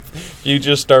you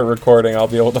just start recording, I'll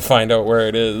be able to find out where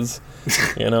it is.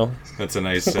 You know? That's a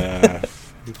nice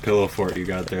pillow fort you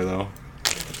got there, though.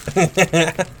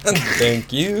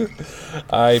 Thank you.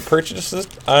 I purchased it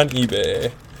on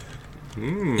eBay.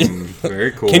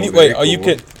 Very cool. Can you wait? Oh,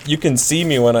 you can see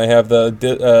me when I have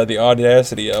the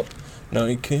Audacity up. No,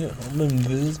 you can't. I'm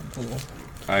invisible.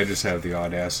 I just have the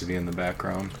Audacity in the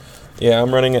background. Yeah,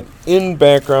 I'm running it in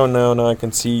background now. Now I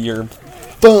can see your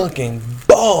fucking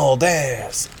bald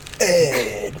ass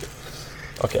head.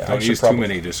 Okay, Don't use too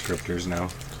many descriptors now.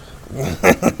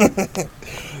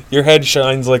 Your head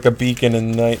shines like a beacon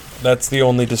in the night. That's the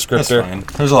only descriptor. That's fine.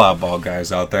 There's a lot of bald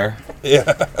guys out there.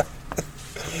 Yeah.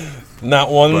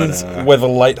 Not ones with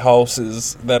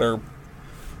lighthouses that are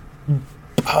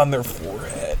on their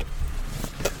forehead.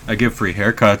 I give free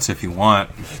haircuts if you want.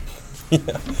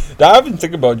 Yeah. I've been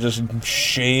thinking about just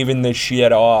shaving this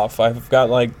shit off. I've got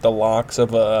like the locks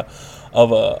of a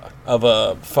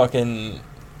fucking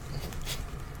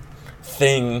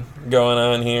thing going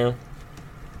on here.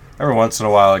 Every once in a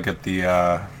while I get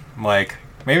the like,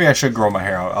 maybe I should grow my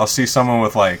hair out. I'll see someone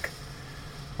with like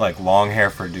long hair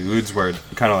for dudes where it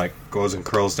kind of like goes and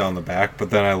curls down the back,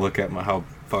 but then I look at how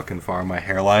fucking far my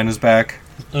hairline is back,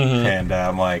 and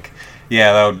I'm like,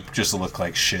 yeah, that would just look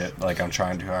like shit. Like I'm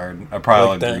trying too hard. I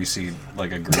probably look greasy,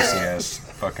 like a greasy ass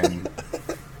fucking.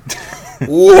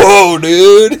 Whoa,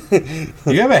 dude!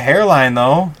 You have a hairline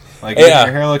though. Like your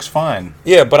hair looks fine.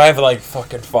 Yeah, but I have like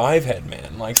fucking 5 head,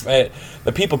 man. Like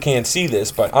the people can't see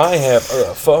this, but I have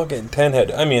a fucking 10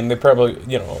 head. I mean, they probably,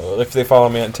 you know, if they follow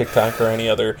me on TikTok or any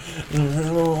other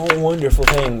wonderful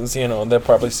things, you know, they'll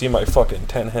probably see my fucking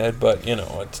 10 head. But you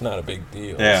know, it's not a big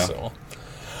deal. Yeah. So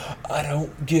I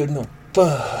don't give no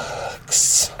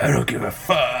fucks. I don't give a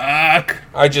fuck.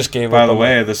 I just gave. By the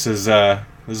way, this is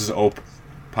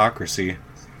Ope'pocrisy.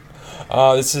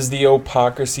 This is the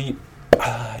Ope'pocrisy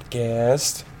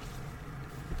podcast.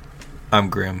 I'm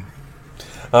Grim.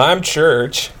 I'm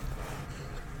Church.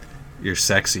 You're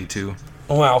sexy too.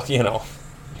 Well, you know,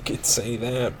 you could say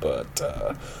that, but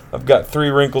I've got 3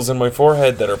 wrinkles in my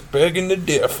forehead that are begging to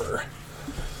differ.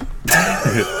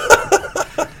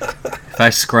 If I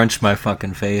scrunch my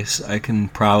fucking face, I can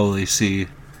probably see.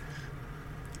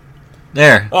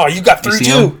 There. Oh, you got 3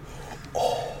 too.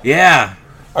 Oh. Yeah.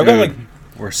 I've got like.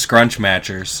 We're scrunch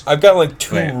matchers. I've got like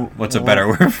 2. Wait, what's a better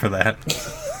word for that?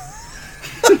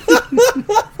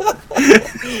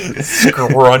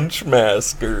 Scrunch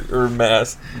mask or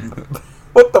mask.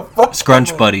 What the fuck?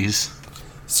 Scrunch buddies.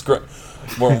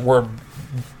 We're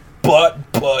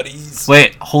butt buddies.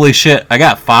 Wait, holy shit! I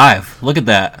got 5. Look at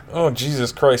that. Oh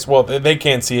Jesus Christ! Well, they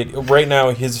can't see it right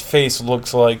now. His face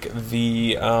looks like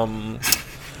the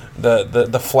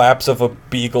flaps of a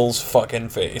beagle's fucking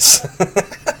face.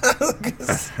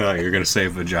 Oh, you're gonna say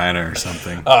vagina or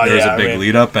something. There was a big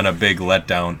lead up and a big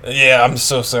letdown. Yeah, I'm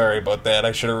so sorry about that.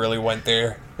 I should have really went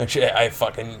there. I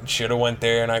fucking should have went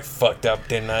there and I fucked up,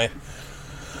 didn't I?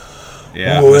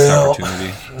 Yeah, missed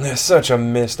opportunity. It's such a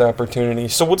missed opportunity.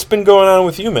 So what's been going on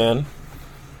with you, man?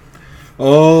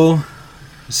 Oh,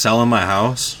 selling my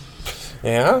house.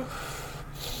 Yeah?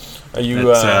 Are you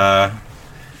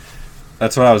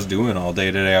That's what I was doing all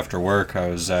day today after work. I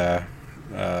was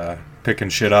picking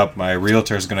shit up. My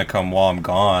realtor's gonna come while I'm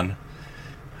gone.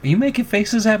 Are you making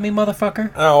faces at me, motherfucker?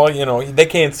 Oh, well, you know, they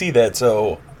can't see that,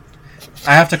 so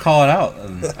I have to call it out.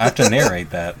 I have to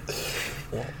narrate that.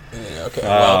 Yeah, okay.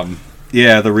 Well.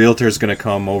 Yeah, the realtor's gonna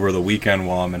come over the weekend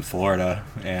while I'm in Florida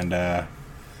and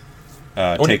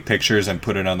take pictures and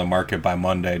put it on the market by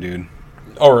Monday, dude.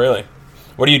 Oh, really?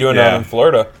 What are you doing down in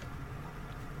Florida?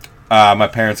 My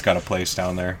parents got a place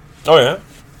down there. Oh, yeah?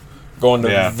 Going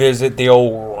to visit the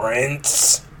old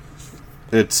rents?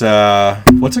 It's,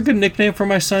 what's a good nickname for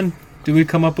my son? Did we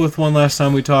come up with one last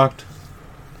time we talked?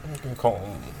 You can call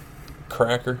him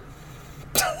Cracker.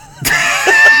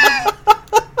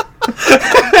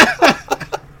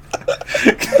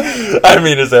 I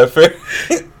mean, is that fair?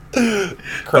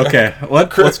 Okay,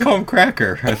 let's call him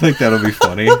Cracker. I think that'll be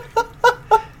funny.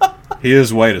 He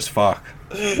is white as fuck.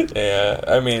 Yeah,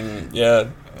 I mean, yeah.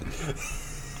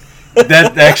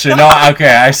 That actually, no,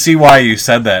 okay, I see why you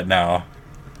said that now.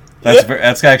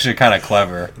 That's actually kind of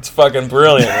clever. It's fucking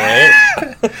brilliant, right?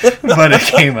 But it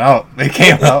came out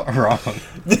wrong.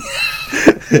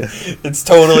 It's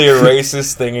totally a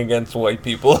racist thing against white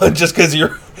people just because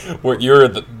you're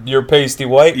pasty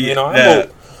white. You know, I'm a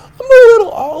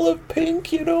little olive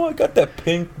pink. You know, I got that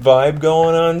pink vibe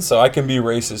going on, so I can be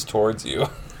racist towards you.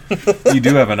 You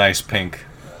do have a nice pink.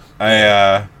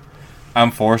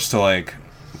 I'm forced to like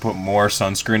put more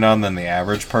sunscreen on than the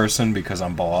average person because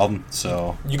I'm bald.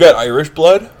 So you got Irish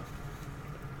blood?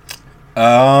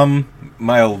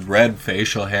 my red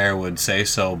facial hair would say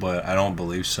so, but I don't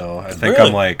believe so. I think Really?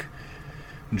 I'm like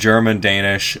German,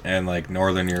 Danish, and like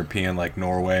Northern European, like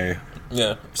Norway.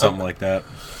 Yeah. Something like that.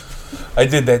 I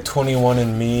did that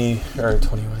 21andMe, or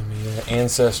 21andMe,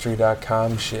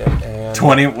 Ancestry.com shit. And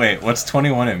Wait, what's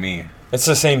 21andMe? it's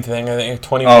the same thing. I think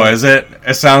 21. Oh, is it?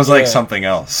 It sounds like Yeah. something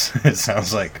else. It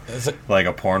sounds like Is it?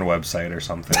 a porn website or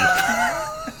something.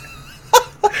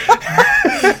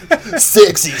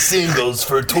 Sexy singles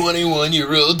for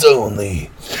 21-year-olds only.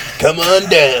 Come on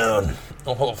down.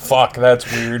 Oh, fuck,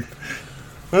 that's weird.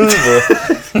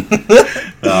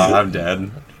 I'm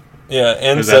dead. Yeah,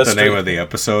 Ancestry. Is that the name of the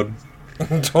episode?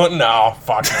 No,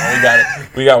 fuck no. We got it.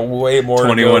 We got way more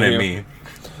 21 to go and here. Me.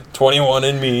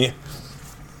 21andMe.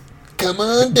 Come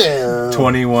on down.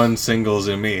 21 singles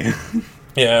and me.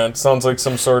 Yeah, it sounds like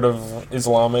some sort of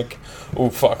Islamic. Oh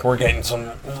fuck, we're getting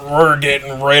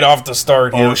right off the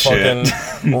start here. Oh, shit.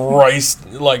 Fucking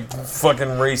fucking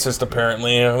racist.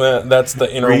 Apparently, that's the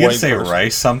inner Were you white gonna say person.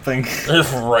 rice something?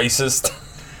 Racist.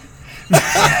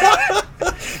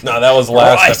 No, that was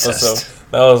last episode.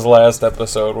 That was last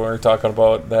episode. We were talking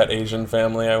about that Asian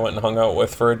family I went and hung out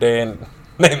with for a day, and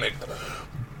they make the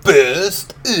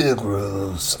Best egg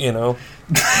rolls. you know.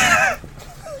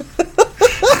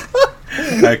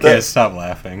 I can't stop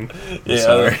lauing. Yeah,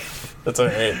 Sorry. that's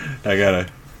alright. I gotta.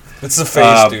 It's the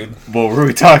face, dude. What were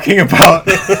we talking about?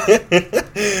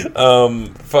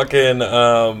 Fucking.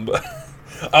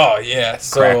 Oh yeah.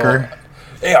 So, Cracker.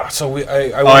 Yeah. So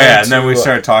I Oh went yeah, and then to, we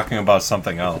started talking about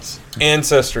something else.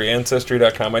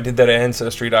 Ancestry.com. I did that at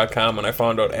Ancestry.com, and I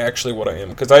found out actually what I am,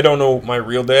 because I don't know my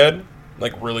real dad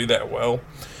like really that well.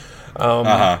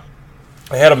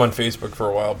 I had him on Facebook for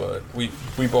a while, but we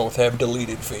both have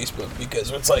deleted Facebook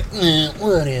because it's like,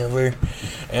 whatever.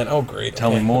 And oh great.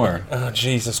 Tell me more. Oh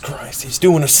Jesus Christ, he's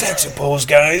doing a sexy pose,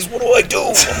 guys. What do I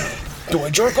do? Do I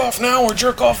jerk off now or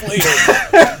jerk off later?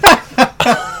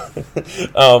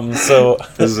 So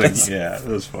That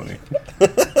was funny.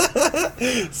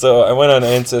 So I went on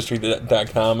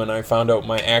Ancestry.com and I found out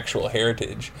my actual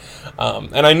heritage.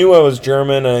 And I knew I was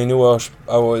German and I knew I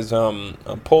was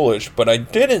Polish, but I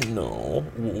didn't know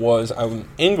was I'm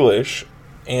English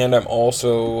and I'm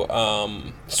also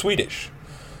Swedish.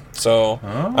 So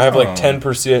I have like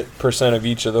 10% of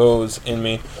each of those in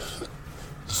me.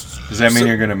 Does that mean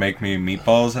you're gonna make me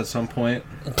meatballs at some point?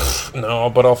 No,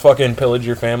 but I'll fucking pillage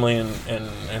your family and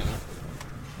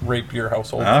rape your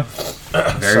household.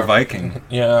 Very Viking.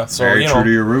 Yeah, so Very you true know,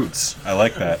 to your roots. I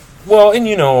like that. well, and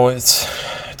you know, it's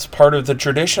part of the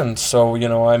tradition. So you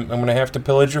know, I'm gonna have to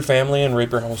pillage your family and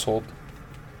rape your household.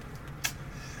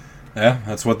 Yeah,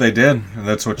 that's what they did. And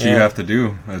that's what you have to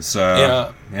do. It's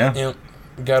Yeah.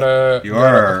 Gotta. You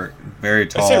are very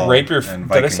tall. Did I say rape your? and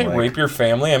Did I say Viking-like. rape your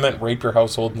family? I meant rape your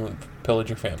household and pillage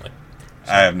your family.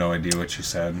 I have no idea what you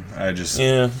said. I just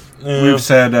Yeah. we've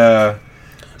said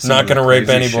some Not of the gonna rape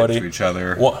crazy shit anybody. to each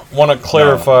other. Want to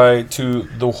clarify to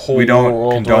the whole We don't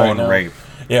world condone right now. rape.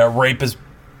 Yeah, rape is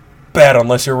bad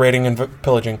unless you're raiding and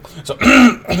pillaging. So,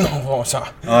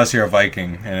 Unless you're a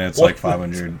Viking and it's like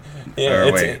 500. Yeah,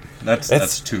 or wait,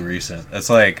 that's too recent. That's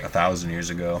like 1,000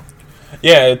 years ago.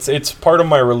 yeah, it's part of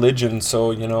my religion,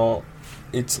 so you know,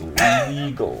 it's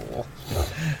legal.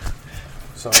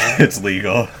 So It's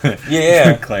legal.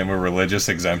 yeah, Claim a religious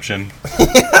exemption.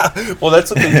 well,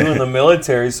 that's what they do in the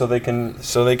military, so they can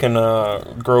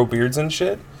grow beards and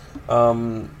shit.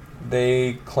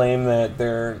 They claim that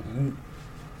they're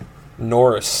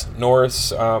Norse,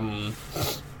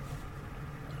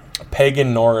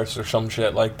 pagan Norse or some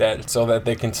shit like that, so that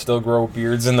they can still grow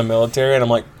beards in the military. And I'm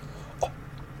like,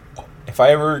 if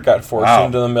I ever got forced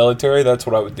into the military, that's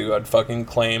what I would do. I'd fucking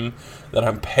claim that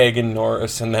I'm pagan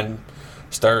Norse and then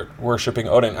start worshiping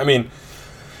Odin. I mean,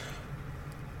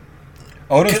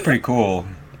 Odin's pretty cool.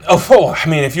 I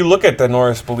mean, if you look at the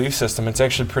Norse belief system, it's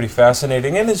actually pretty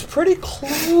fascinating and it's pretty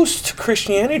close to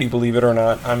Christianity, believe it or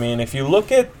not. I mean, if you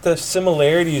look at the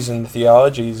similarities in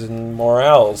theologies and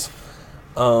morals,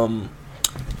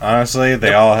 Honestly,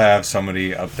 they all have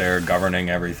somebody up there governing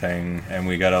everything, and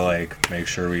we gotta like make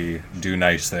sure we do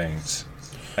nice things.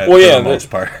 For the most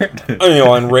part. You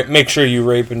know, and make sure you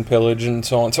rape and pillage and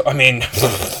so on. So I mean,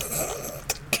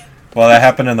 well, that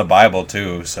happened in the Bible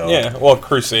too. So yeah, well,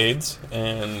 Crusades,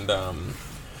 and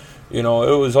you know,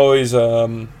 it was always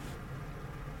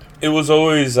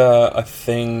a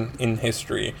thing in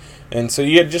history, and so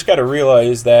you just got to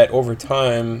realize that over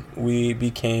time we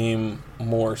became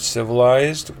more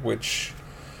civilized, which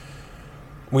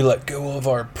we let go of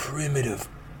our primitive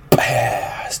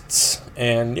pasts,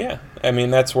 and yeah, I mean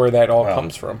that's where that all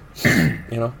comes from,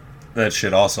 you know. that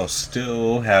shit also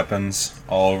still happens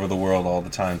all over the world all the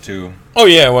time, too. Oh,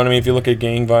 yeah. Well, I mean, if you look at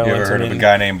gang violence... You ever heard of a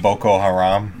guy named Boko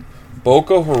Haram?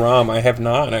 Boko Haram? I have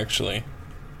not, actually.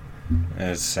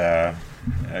 It's, I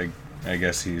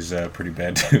guess he's a pretty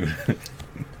bad dude.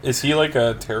 Is he like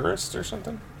a terrorist or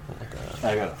something? Oh, my God.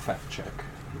 I gotta fact check.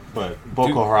 But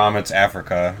Boko Haram, it's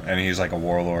Africa, and he's like a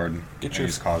warlord.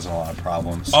 He's causing a lot of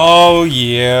problems. Oh,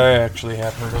 yeah. I actually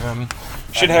have heard of him.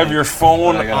 You should have your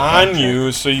phone on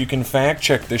you so you can fact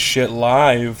check this shit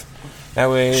live. That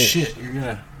way... Shit, you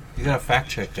gotta fact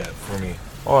check that for me.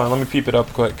 Hold on, let me peep it up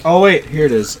quick. Oh, wait, here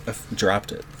it is. I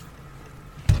dropped it.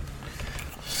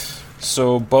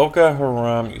 So, Boko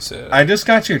Haram, you said. I just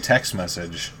got your text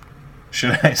message.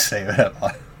 Should I say that?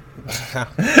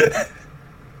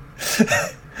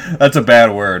 That's a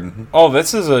bad word. Oh,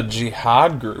 this is a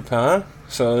jihad group, huh?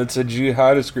 So it's a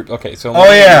jihadist group. Okay, so...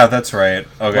 Oh, yeah, that's right.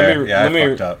 Okay, I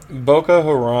fucked up. Boko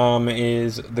Haram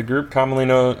is the group commonly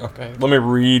known... Okay, let me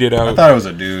read it out. I thought it was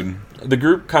a dude. The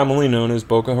group commonly known as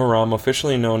Boko Haram,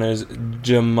 officially known as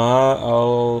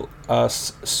Jama'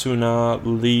 al-Sunnah.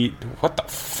 What the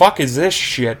fuck is this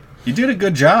shit? You did a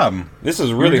good job. This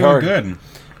is really hard. Good.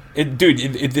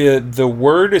 The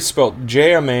word is spelled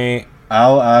J-M-A...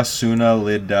 Al-Sunnah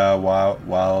Lidda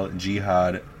wal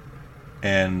Jihad,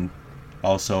 and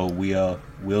also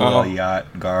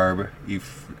Wilayat Garb.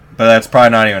 But that's probably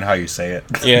not even how you say it.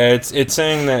 Yeah, it's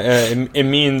saying that it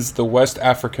means the West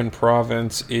African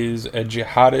province is a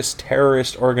jihadist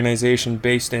terrorist organization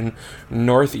based in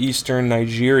northeastern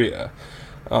Nigeria.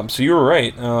 So you were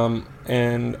right.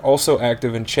 And also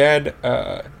active in Chad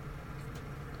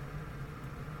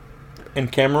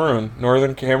and Cameroon,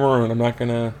 northern Cameroon. I'm not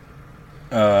gonna...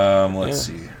 let's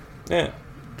see. Yeah.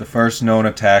 The first known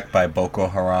attack by Boko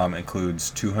Haram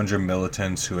includes 200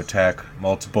 militants who attack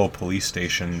multiple police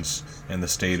stations in the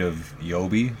state of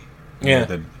Yobe, near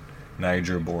the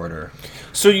Niger border.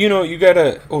 So, you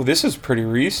gotta... Oh, this is pretty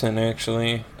recent,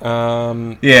 actually.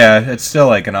 Yeah, it's still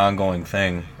like an ongoing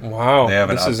thing. Wow. They have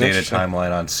an updated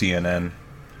timeline on CNN.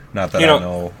 Not that I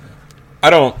know. I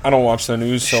don't watch the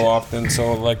news so often,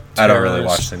 so, like... I don't really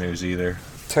watch the news either.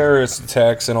 Terrorist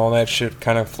attacks and all that shit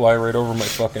kind of fly right over my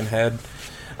fucking head.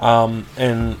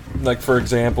 And, like, for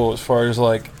example, as far as,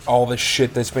 like, all the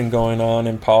shit that's been going on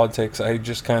in politics, I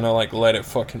just kind of, like, let it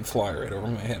fucking fly right over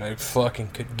my head. I fucking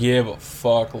could give a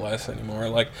fuck less anymore.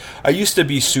 Like, I used to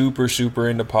be super, super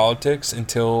into politics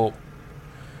until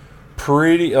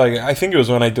I think it was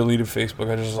when I deleted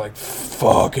Facebook. I just was like,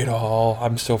 fuck it all.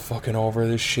 I'm so fucking over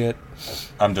this shit.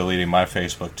 I'm deleting my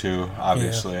Facebook, too.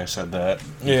 Obviously, I said that.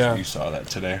 Yeah. You saw that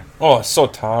today. Oh, it's so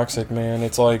toxic, man.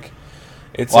 It's like...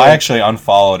 I actually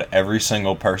unfollowed every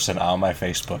single person on my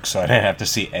Facebook, so I didn't have to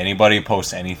see anybody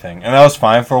post anything. And that was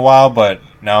fine for a while, but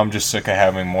now I'm just sick of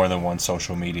having more than one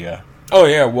social media. Oh,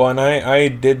 yeah. Well, and I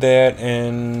did that,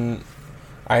 and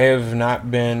I have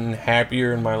not been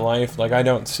happier in my life. Like, I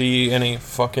don't see any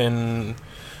fucking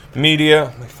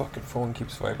media. My fucking phone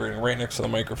keeps vibrating right next to the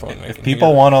microphone. If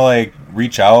people want to, like,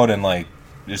 reach out and, like,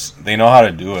 just... They know how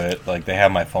to do it. Like, they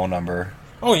have my phone number.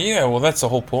 Oh, yeah, well, that's the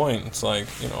whole point. It's like,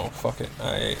 fuck it.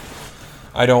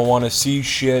 I don't want to see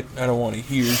shit. I don't want to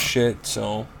hear shit.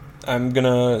 So I'm going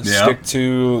to stick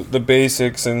to the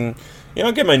basics and,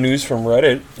 get my news from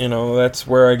Reddit. That's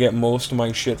where I get most of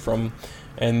my shit from.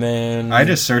 And then... I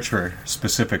just search for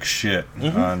specific shit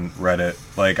on Reddit.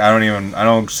 Like, I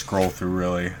don't scroll through,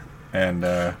 really. And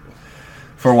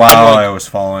for a while, I was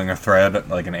following a thread,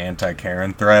 like an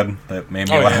anti-Karen thread, that made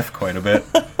me laugh quite a bit.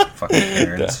 Fucking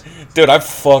Karens. Dude, I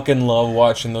fucking love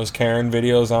watching those Karen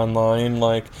videos online.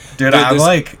 Like, dude, I'm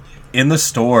like in the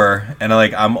store, and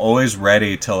like I'm always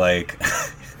ready to like.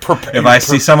 If I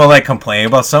see someone like complain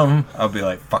about something, I'll be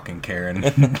like, "Fucking Karen,"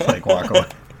 like walk away.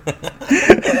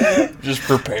 Just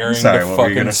preparing to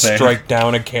fucking strike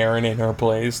down a Karen in her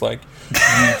place, like,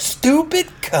 you stupid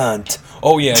cunt.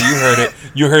 Oh yeah, you heard it.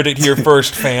 You heard it here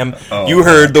first, fam. You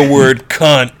heard the word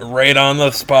cunt right on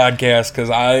this podcast, because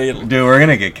Dude, we're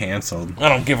gonna get canceled. I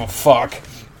don't give a fuck.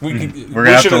 We're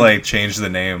gonna have to like change the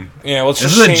name. Yeah, let's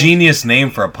this just is a genius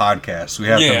name for a podcast. We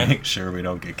have to make sure we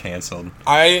don't get canceled.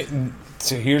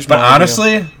 But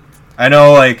honestly, I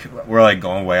know like we're like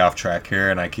going way off track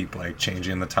here, and I keep like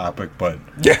changing the topic, but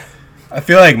yeah, I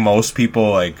feel like most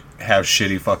people like have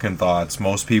shitty fucking thoughts.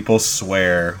 Most people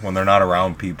swear when they're not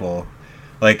around people.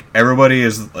 Like, everybody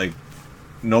is, like,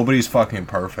 nobody's fucking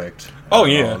perfect. Oh,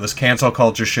 yeah. This cancel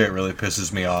culture shit really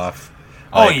pisses me off.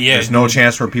 Like, there's no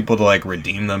chance for people to, like,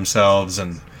 redeem themselves,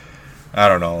 and I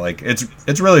don't know. Like,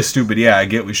 it's really stupid. Yeah, I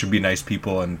get we should be nice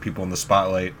people and people in the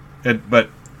spotlight.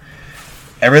 But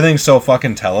everything's so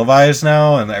fucking televised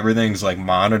now, and everything's like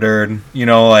monitored. You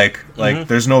know, like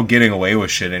there's no getting away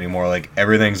with shit anymore. Like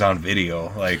everything's on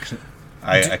video. Like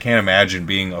I can't imagine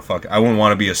being I wouldn't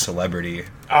want to be a celebrity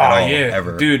at all,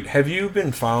 ever. Dude, have you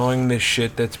been following this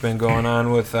shit that's been going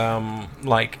on with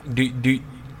like do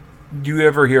you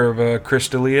ever hear of Chris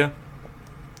D'Elia,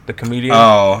 the comedian?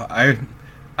 Oh,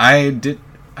 I did.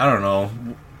 I don't know.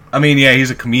 I mean, yeah, he's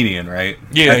a comedian, right?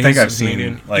 Yeah, I think I've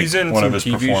seen like he's in one some of his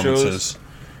TV performances. shows.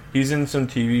 He's in some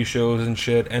TV shows and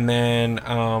shit, and then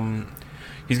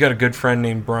he's got a good friend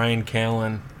named Brian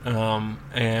Callen,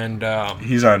 and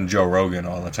he's on Joe Rogan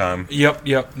all the time. Yep,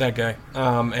 that guy.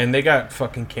 And they got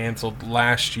fucking canceled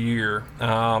last year,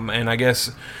 and I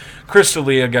guess Chris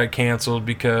D'Elia got canceled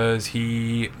because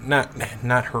he not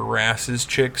harasses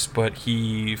chicks, but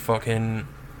he fucking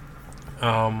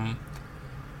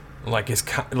is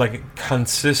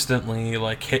consistently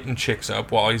like hitting chicks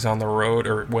up while he's on the road,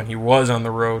 or when he was on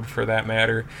the road for that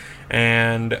matter,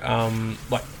 and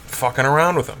like fucking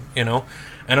around with them, you know.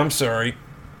 And I'm sorry,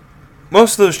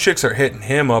 most of those chicks are hitting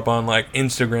him up on like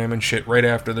Instagram and shit right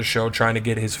after the show, trying to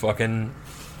get his fucking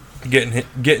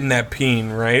getting that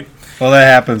peen, right? Well, that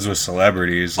happens with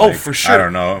celebrities. Oh, like, for sure. I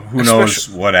don't know. Who knows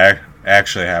what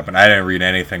actually happened? I didn't read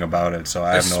anything about it, so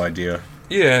I have no idea.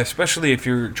 Yeah, especially if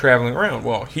you're traveling around.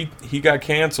 Well, he got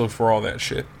canceled for all that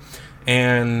shit.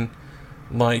 And,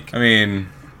 like... I mean,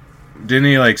 didn't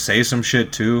he, like, say some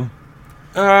shit, too?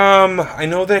 I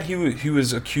know that he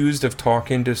was accused of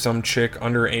talking to some chick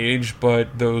underage,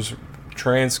 but those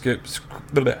transcripts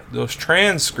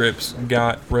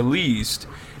got released,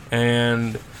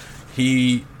 and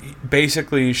he...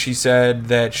 Basically, she said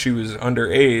that she was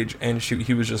underage, and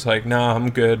he was just like, nah,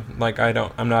 I'm good. Like,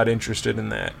 I'm not interested in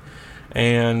that.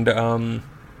 And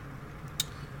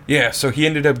yeah, so he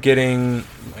ended up getting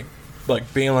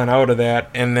like bailing out of that,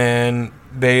 and then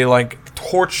they like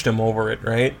torched him over it,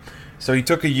 right? So he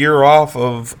took a year off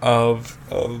of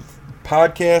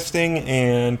podcasting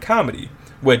and comedy,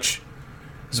 which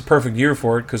is a perfect year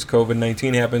for it because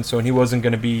COVID-19 happened, so he wasn't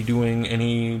going to be doing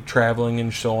any traveling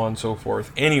and so on and so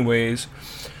forth anyways.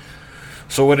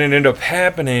 So what ended up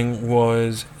happening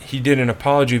was he did an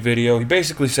apology video. He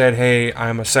basically said, hey,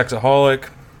 I'm a sexaholic.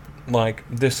 Like,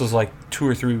 this was like 2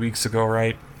 or 3 weeks ago,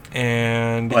 right?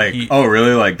 And like, oh,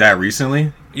 really? Like that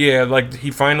recently? Yeah, like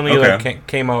he finally like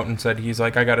came out and said he's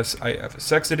like, I have a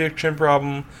sex addiction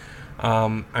problem.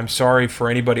 I'm sorry for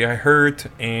anybody I hurt,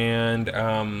 and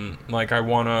like I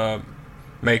want to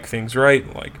make things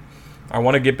right. Like, I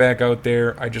want to get back out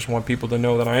there. I just want people to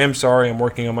know that I am sorry. I'm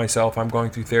working on myself. I'm going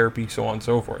through therapy, so on and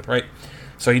so forth, right?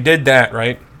 So he did that,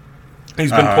 right?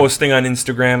 He's been posting on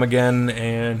Instagram again,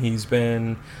 and he's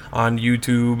been on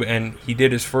YouTube, and he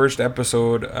did his first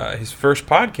episode, his first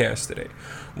podcast today.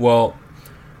 Well,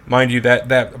 mind you,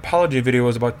 that apology video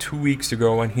was about 2 weeks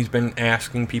ago, and he's been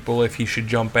asking people if he should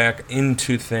jump back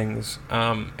into things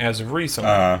as of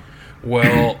recently.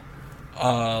 Well,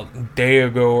 a day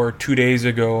ago or 2 days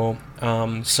ago,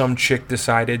 some chick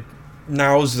decided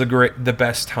now's the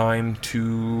best time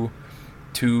to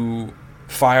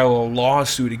file a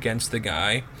lawsuit against the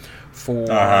guy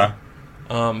for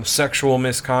sexual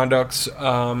misconducts,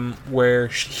 where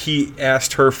he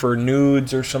asked her for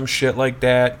nudes or some shit like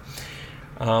that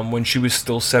when she was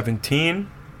still 17.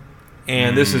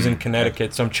 And this is in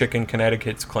Connecticut. Some chick in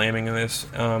Connecticut's claiming this.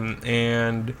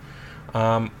 And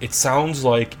it sounds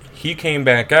like he came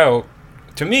back out.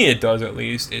 To me, it does, at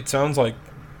least. It sounds like,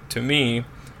 to me,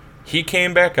 he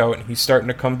came back out, and he's starting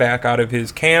to come back out of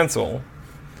his cancel.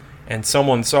 And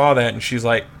someone saw that, and she's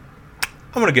like,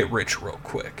 I'm going to get rich real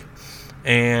quick.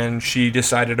 And she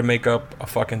decided to make up a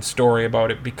fucking story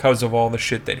about it because of all the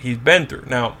shit that he's been through.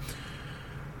 Now,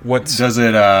 does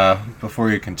it,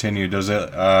 before you continue, has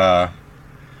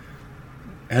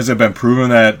it been proven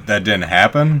that didn't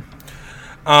happen?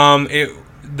 The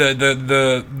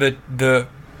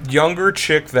younger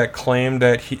chick that claimed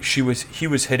that he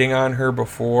was hitting on her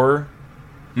before,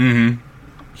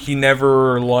 he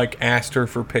never like asked her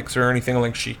for pics or anything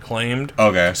like she claimed.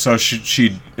 Okay, so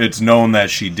she it's known that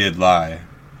she did lie.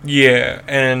 Yeah,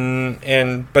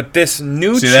 but this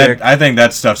new chick, I think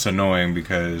that stuff's annoying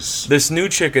because this new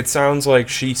chick, it sounds like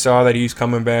she saw that he's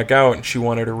coming back out and she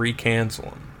wanted to re-cancel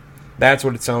him. That's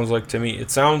what it sounds like to me.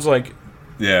 It sounds like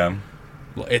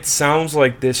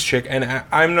this chick, and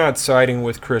I'm not siding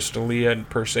with Chris D'Elia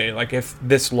per se. Like, if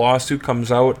this lawsuit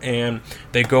comes out and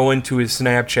they go into his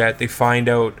Snapchat, they find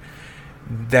out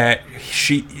that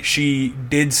she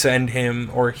did send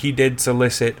him, or he did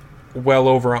solicit well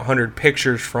over 100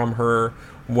 pictures from her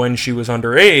when she was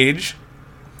underage,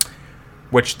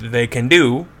 which they can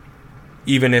do,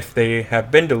 even if they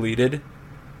have been deleted.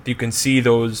 you can see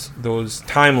those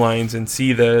timelines and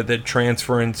see the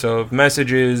transference of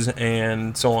messages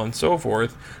and so on and so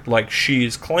forth, like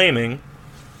she's claiming,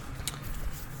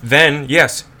 then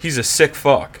yes, he's a sick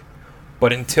fuck.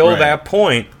 But until that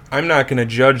point, I'm not going to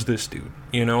judge this dude,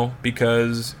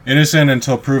 because innocent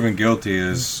until proven guilty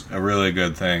is a really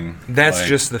good thing. That's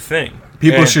just the thing.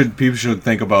 People should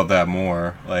think about that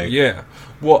more.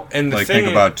 Well, and the thing think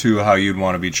about too how you'd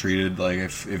want to be treated. Like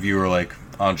if you were like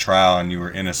on trial and you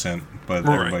were innocent, but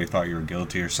everybody thought you were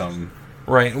guilty or something.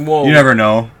 Right. Well, you never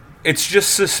know. It's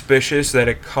just suspicious that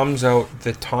it comes out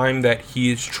the time that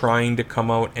he is trying to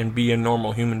come out and be a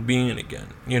normal human being again.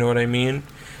 You know what I mean?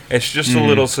 It's just a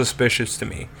little suspicious to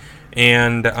me.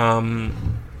 And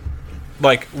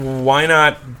why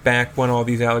not back when all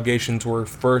these allegations were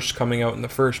first coming out in the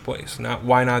first place?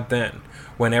 Why not then?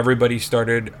 When everybody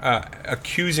started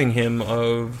accusing him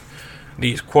of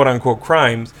these quote-unquote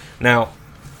crimes. Now,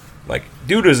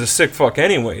 dude is a sick fuck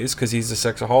anyways, because he's a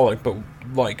sexaholic, but,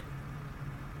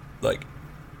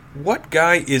 what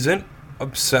guy isn't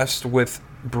obsessed with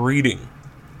breeding?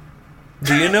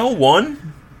 Do you know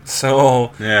one?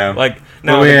 So, yeah.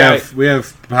 Now we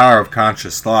have power of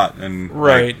conscious thought, and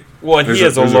right. Well, he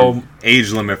has a low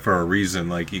age limit for a reason.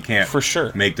 You can't for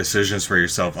sure make decisions for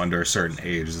yourself under a certain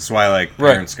age. That's why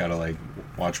parents gotta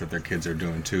watch what their kids are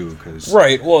doing too. Cause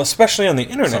well, especially on the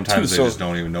internet sometimes too. They just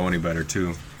don't even know any better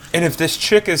too. And if this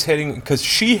chick is hitting, because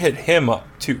she hit him up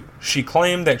too. She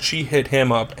claimed that she hit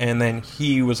him up, and then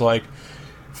he was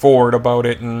forward about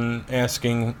it and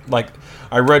asking.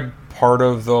 I read part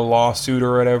of the lawsuit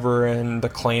or whatever, and the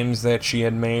claims that she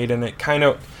had made, and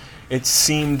it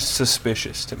seemed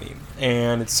suspicious to me,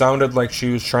 and it sounded like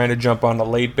she was trying to jump on the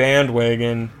late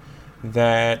bandwagon,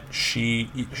 that she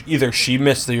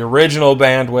missed the original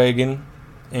bandwagon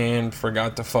and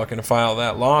forgot to fucking file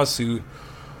that lawsuit,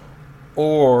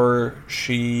 or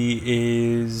she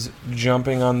is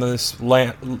jumping on this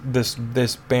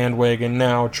bandwagon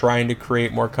now, trying to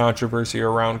create more controversy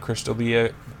around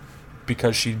Crystalia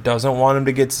because she doesn't want him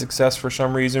to get success for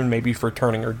some reason, maybe for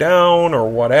turning her down or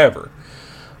whatever.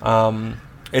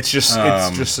 It's just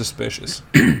suspicious.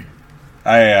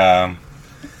 I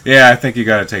think you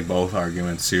got to take both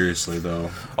arguments seriously,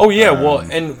 though. Oh yeah,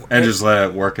 and just let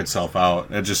it work itself out.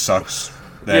 It just sucks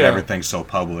that everything's so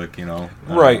public,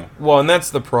 Right. Well, and that's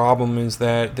the problem, is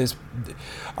that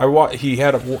he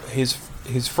had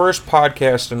his first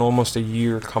podcast in almost a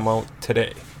year come out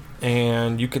today,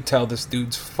 and you could tell this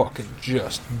dude's fucking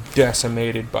just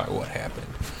decimated by what happened,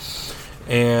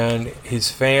 and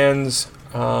his fans.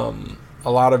 A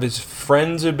lot of his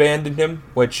friends abandoned him,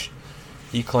 which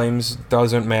he claims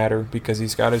doesn't matter because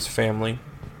he's got his family.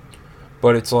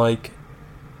 But it's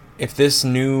if this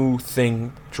new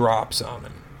thing drops on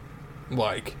him,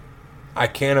 I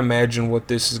can't imagine what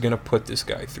this is going to put this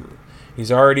guy through.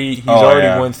 He's already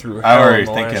went through hell. I'm already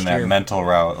thinking that mental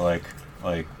route,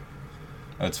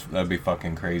 that'd be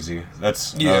fucking crazy.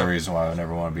 That's another reason why I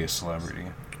never want to be a celebrity.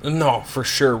 No, for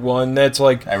sure. Well, and that's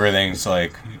everything's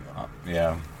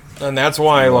yeah. And that's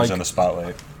why in the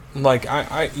spotlight.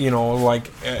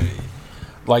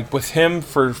 With him,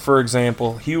 for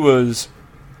example, he was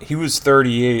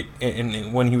 38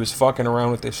 and when he was fucking around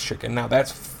with this chick, and now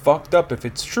that's fucked up if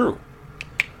it's true.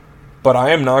 But I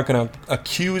am not going to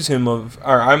accuse him of,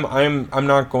 or I'm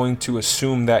not going to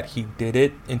assume that he did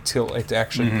it until it's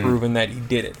actually proven that he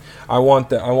did it. I want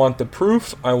the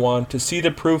proof. I want to see the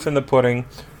proof in the pudding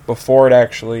before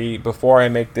I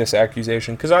make this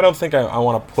accusation, because I don't think I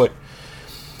want to put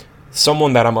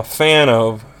someone that I'm a fan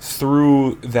of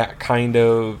through that kind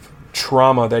of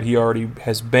trauma that he already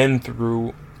has been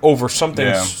through over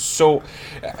something so.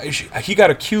 He got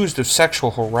accused of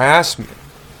sexual harassment.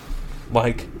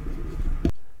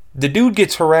 The dude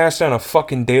gets harassed on a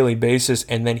fucking daily basis,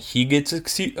 and then he gets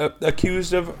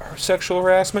accused of sexual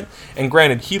harassment. And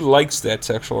granted, he likes that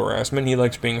sexual harassment. He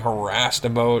likes being harassed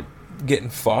about getting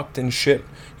fucked and shit.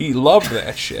 He loved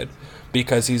that shit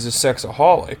because he's a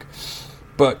sexaholic.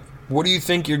 But what do you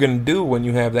think you're going to do when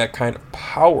you have that kind of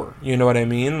power? You know what I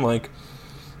mean?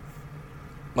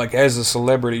 As a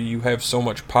celebrity, you have so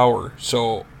much power.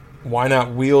 So why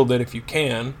not wield it if you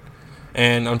can?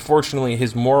 And unfortunately,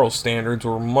 his moral standards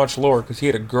were much lower because he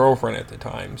had a girlfriend at the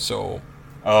time. So,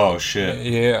 oh shit,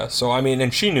 yeah. So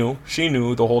and she knew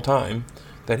the whole time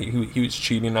that he was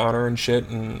cheating on her and shit.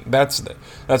 And that's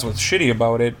what's shitty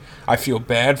about it. I feel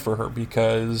bad for her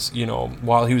because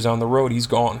while he was on the road,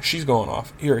 she's going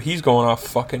off here. He's going off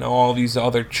fucking all these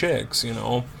other chicks,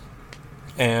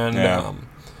 and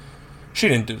she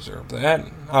didn't deserve that.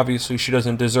 Obviously, she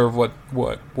doesn't deserve what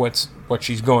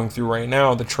she's going through right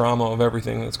now, the trauma of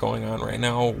everything that's going on right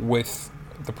now with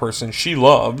the person she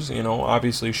loves. You know,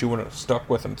 obviously she wouldn't have stuck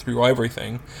with him through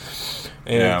everything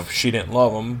if she didn't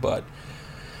love him. But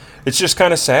it's just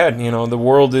kind of sad. You know, the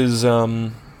world is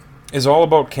all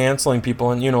about canceling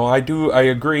people, and you know, I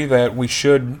agree that we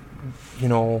should, you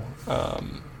know,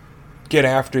 get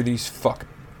after these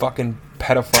fucking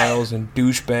pedophiles and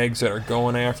douchebags that are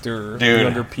going after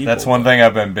younger people. That's one thing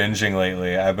I've been binging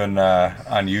lately. I've been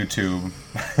on YouTube.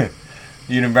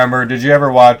 You remember? Did you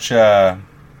ever watch?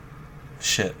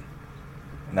 Shit.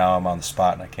 Now I'm on the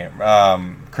spot and I can't.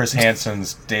 Chris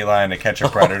Hansen's Dateline to Catch a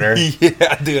Predator.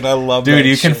 Yeah, dude, I love that. Dude,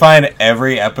 you can find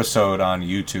every episode on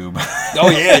YouTube. Oh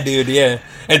yeah, dude, yeah.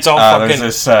 It's all fucking.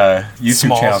 There's this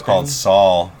YouTube channel called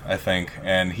Saul, I think,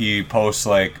 and he posts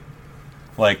like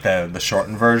the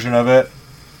shortened version of it.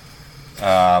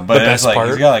 But it's like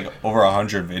he's got like over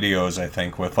 100 videos, I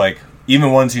think, with like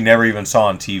even ones you never even saw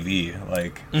on TV.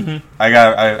 Like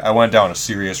I went down a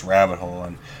serious rabbit hole,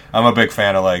 and I'm a big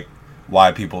fan of like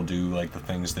why people do like the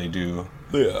things they do.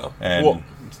 Yeah. And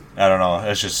I don't know.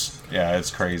 It's just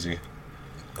it's crazy.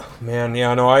 Man,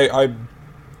 yeah, no, I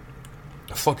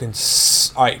fucking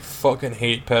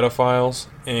hate pedophiles,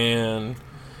 and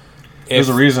there's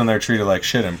a reason they're treated like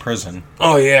shit in prison.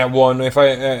 Oh yeah, well, and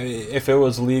if it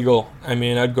was legal, I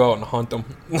mean, I'd go out and hunt them,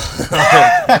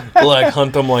 like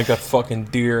hunt them like a fucking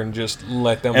deer, and just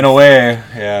let them. In a way,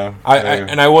 yeah.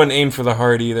 I wouldn't aim for the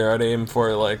heart either. I'd aim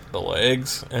for like the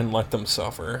legs and let them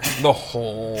suffer the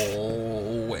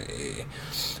whole way.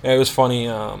 It was funny.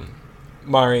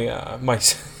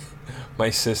 My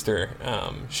sister,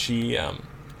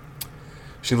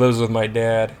 she lives with my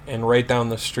dad, and right down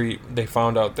the street, they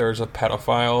found out there's a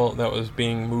pedophile that was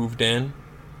being moved in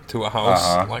to a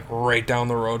house, like right down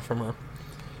the road from her.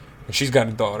 And she's got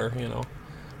a daughter, you know.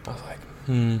 I was like,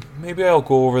 maybe I'll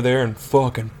go over there and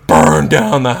fucking burn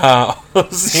down the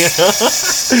house, you know?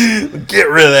 Get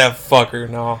rid of that fucker.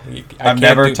 No, I've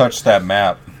never touched that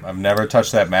map. I've never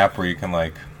touched that map where you can,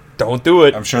 like... Don't do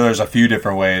it. I'm sure there's a few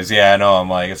different ways. Yeah, I know. I'm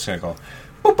like, it's going to go...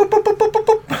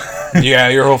 Yeah,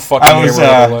 your whole fucking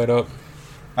neighborhood will light up.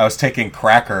 I was taking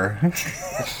Cracker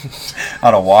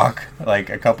on a walk like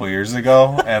a couple years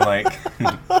ago, and like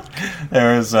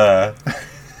there was did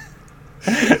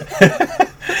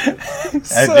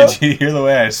you hear the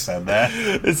way I said that?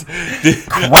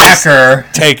 Cracker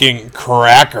taking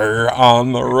Cracker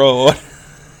on the road.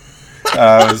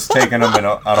 I was taking him on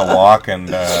a walk, and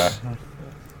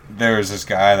there was this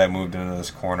guy that moved into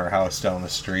this corner house down the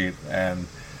street, and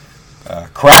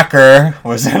Cracker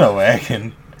was in a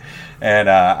wagon, and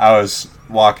I was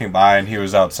walking by, and he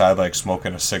was outside like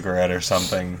smoking a cigarette or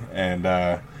something,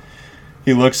 and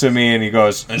he looks at me and he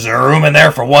goes, "Is there room in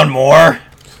there for one more?"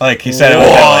 Like he said it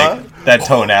with that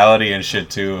tonality and shit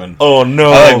too, and oh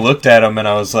no, I like looked at him and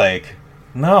I was like,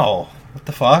 "No, what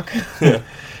the fuck?"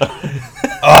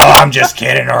 Oh, I'm just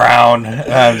kidding around.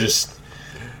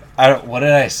 What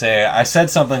did I say? I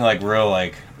said something like real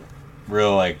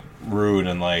rude,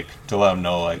 and like to let him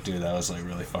know, like, dude, that was like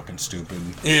really fucking stupid.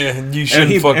 Yeah, you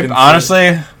shouldn't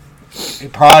honestly, he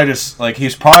probably just like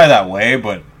he's probably that way,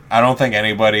 but I don't think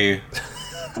anybody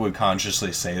would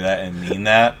consciously say that and mean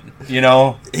that. You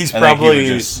know, he's probably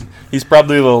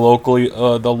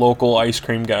the local ice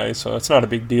cream guy, so it's not a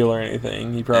big deal or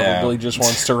anything. He probably just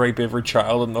wants to rape every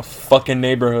child in the fucking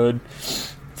neighborhood.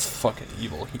 Fucking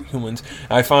evil humans.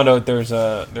 I found out there's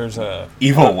a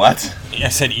evil what? I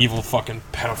said evil fucking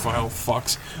pedophile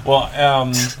fucks. Well,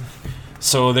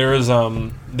 so there's a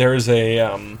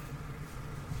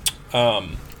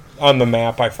on the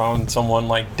map I found someone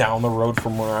like down the road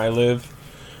from where I live,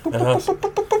 and I was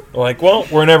like, well,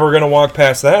 we're never gonna walk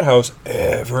past that house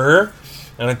ever.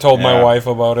 And I told my wife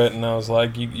about it, and I was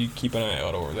like, you keep an eye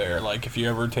out over there. Like if you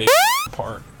ever take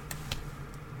apart.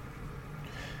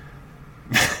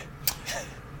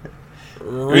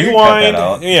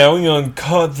 Rewind. Yeah, we're gonna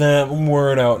cut that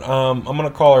word out. I'm gonna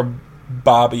call her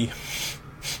Bobby.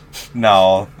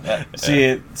 No,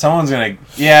 see, someone's gonna.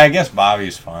 Yeah, I guess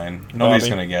Bobby's fine. Nobody's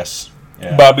gonna guess.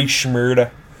 Yeah. Bobby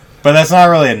Schmurda. But that's not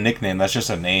really a nickname. That's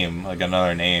just a name, like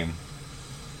another name.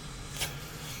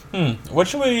 What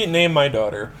should we name my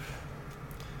daughter?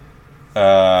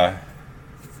 Reggae.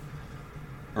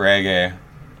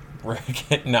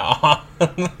 Reggae? Nah,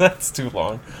 that's too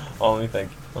long. Oh, let me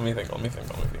think.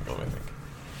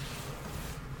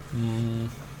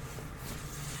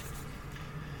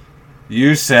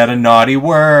 You said a naughty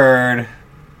word.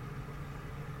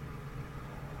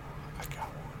 I got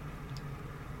one.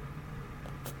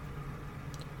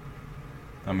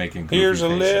 I'm making goofy Here's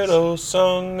faces. a little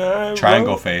song I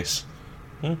Triangle wrote. face.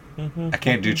 I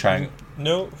can't do triangle.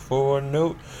 Note for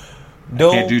note. I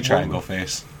can't do triangle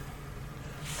face.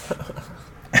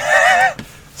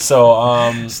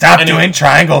 So, Stop doing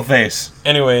triangle face.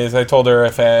 Anyways, I told her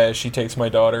if she takes my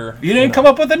daughter. You didn't come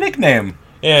up with a nickname.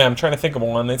 Yeah, I'm trying to think of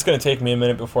one. It's going to take me a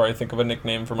minute before I think of a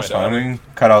nickname for my daughter. I mean,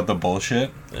 cut out the bullshit.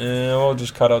 Yeah, we'll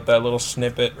just cut out that little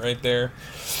snippet right there.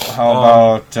 How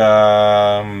about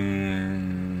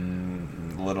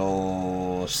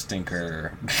little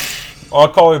stinker? I'll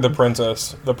call her the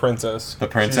princess. The princess. The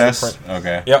princess?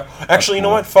 Okay. Yeah. Actually, you know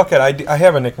what? Fuck it. I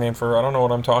have a nickname for her. I don't know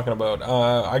what I'm talking about.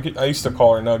 I used to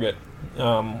call her Nugget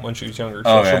when she was younger.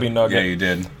 So she'll be Nugget. Yeah, you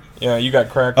did. Yeah, you got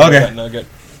Cracker. Okay. I got Nugget.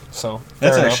 So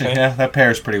that's actually that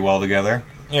pairs pretty well together.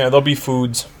 Yeah, they'll be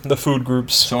foods. The food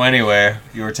groups. So anyway,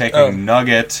 you were taking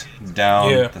Nugget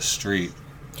down the street.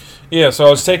 Yeah, so I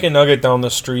was taking Nugget down the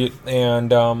street,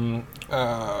 and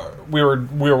we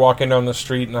were walking down the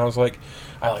street, and I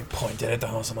pointed at the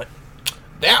house. I'm like,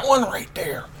 that one right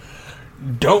there.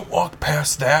 Don't walk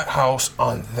past that house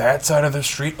on that side of the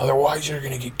street, otherwise you're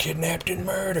gonna get kidnapped and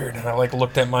murdered. And I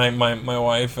looked at my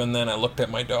wife, and then I looked at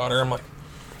my daughter. I'm like,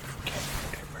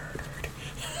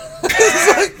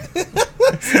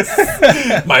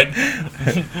 my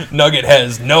Nugget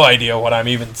has no idea what I'm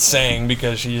even saying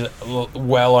because she's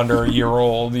well under a year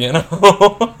old, you know.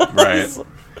 Right.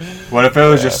 What if it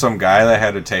was just some guy that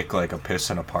had to take like a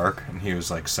piss in a park and he was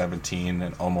like 17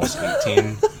 and almost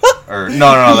 18? Or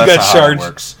no, that's not how it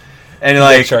works. And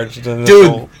like,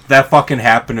 dude, that fucking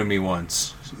happened to me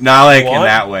once. Not like in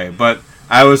that way, but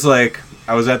I was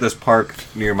at this park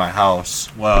near my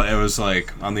house. Well, it was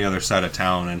like on the other side of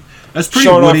town, and it's pretty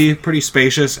woody, pretty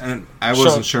spacious, and I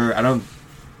wasn't sure. I don't.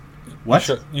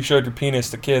 What? You showed your penis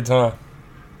to kids, huh?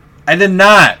 I did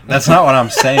not. That's not what I'm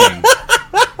saying.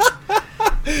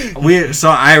 So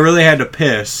I really had to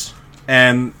piss,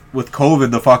 and with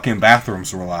COVID, the fucking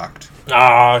bathrooms were locked.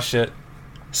 Ah, shit.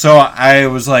 So I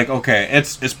was like, okay,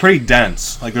 it's pretty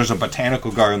dense. Like, there's a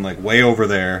botanical garden, like, way over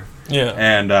there. Yeah.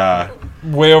 And,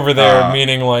 way over there,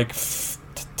 meaning, like, straight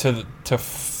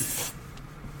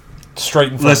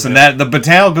in front listen, of the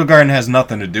botanical garden has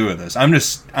nothing to do with this. I'm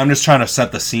just trying to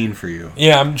set the scene for you.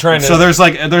 Yeah, I'm trying to... So there's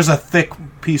a thick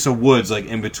piece of woods, like,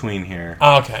 in between here.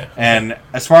 Oh, okay. And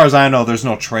as far as I know, there's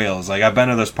no trails. Like, I've been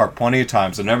to this park plenty of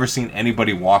times. I've never seen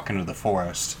anybody walk into the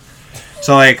forest.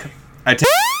 So, like, I take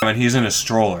him, and he's in a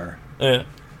stroller. Yeah.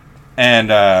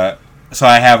 And, so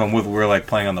I have him we were, like,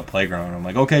 playing on the playground. I'm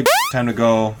like, okay, time to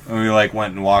go. And we, like,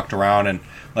 went and walked around, and,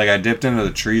 like, I dipped into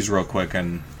the trees real quick,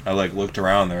 and I, like, looked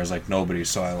around. There was, like, nobody,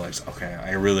 so I was like, okay,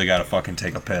 I really gotta fucking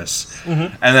take a piss.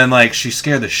 Mm-hmm. And then, like, she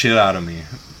scared the shit out of me.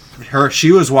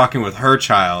 She was walking with her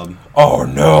child. Oh,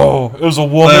 no. It was a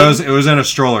woman? But it was in a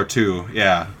stroller, too,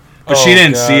 yeah. But she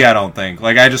didn't see, I don't think.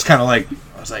 Like, I just kind of, like,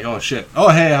 I was like, oh, shit. Oh,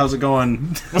 hey, how's it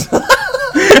going?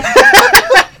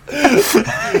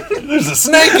 There's a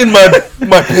snake in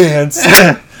my pants.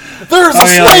 There's a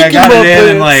snake like, I in got my it in pants.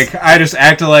 And, like, I just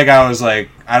acted like I was, like,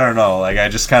 I don't know. Like, I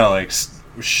just kind of, like,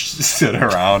 stood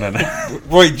around. And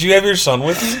Wait, do you have your son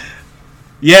with you?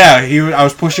 Yeah, I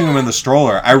was pushing him in the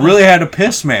stroller. I really had to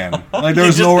piss, man. Like, there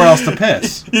was nowhere else to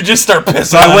piss. You just start pissing.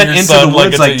 So I went your into son the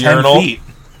woods like 10 urinal. feet.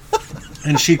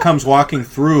 And she comes walking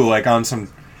through, like, on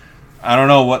some... I don't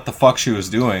know what the fuck she was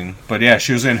doing. But, yeah,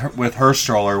 she was with her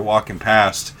stroller walking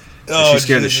past. And she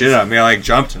scared the shit out of me. I, like,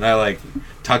 jumped and I, like,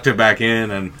 tucked her back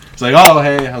in. And it's like, oh,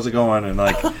 hey, how's it going? And,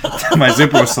 like, my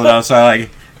zipper was still down, so I,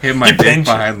 like, hid my dick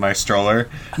behind my stroller.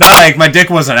 Not, like, my dick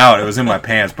wasn't out. It was in my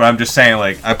pants. But I'm just saying,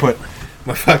 like, I put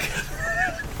my fucking...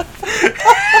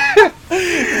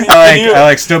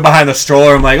 I stood behind the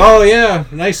stroller. I'm like, oh, yeah,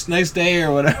 nice day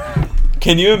or whatever.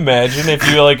 Can you imagine if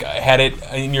you, like, had it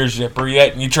in your zipper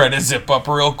yet and you tried to zip up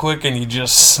real quick and you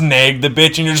just snagged the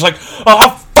bitch and you're just like,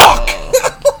 oh, fuck!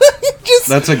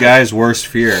 That's a guy's worst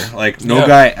fear. Like, no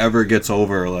guy ever gets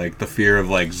over, like, the fear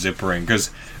of, like, zippering. Because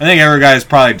I think every guy's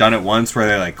probably done it once where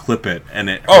they, like, clip it and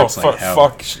it hurts like hell.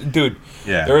 Fuck. Dude.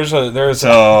 Yeah.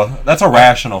 That's a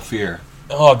rational fear.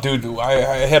 Oh, dude,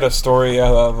 I had a story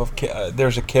of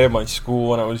there's a kid at my school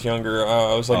when I was younger.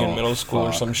 I was, like, in middle school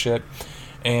or some shit.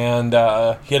 And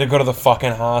he had to go to the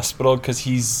fucking hospital because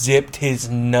he zipped his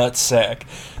nutsack.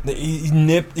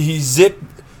 He zipped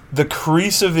the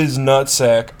crease of his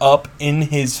nutsack up in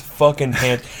his fucking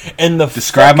hand. And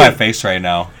describe my face right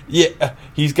now. Yeah,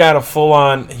 he's got a full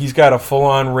on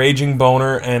raging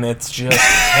boner, and it's just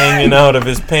hanging out of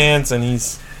his pants. And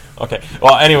he's okay.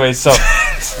 Well, anyway, so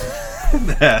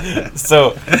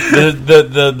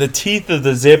the teeth of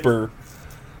the zipper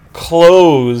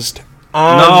closed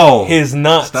on his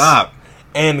nuts. Stop.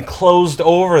 And closed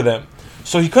over them.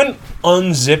 So he couldn't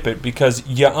unzip it because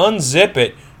you unzip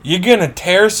it, you're gonna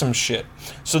tear some shit.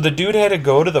 So the dude had to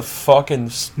go to the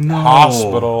fucking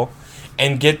hospital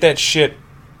and get that shit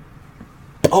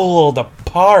pulled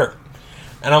apart.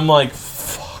 And I'm like,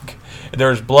 fuck.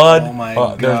 There's blood. Oh my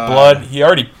God. There's blood. He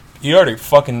already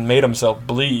fucking made himself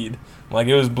bleed. Like,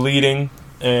 it was bleeding.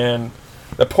 And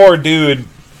the poor dude,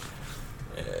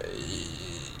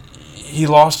 he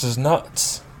lost his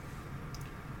nuts.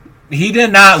 He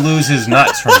did not lose his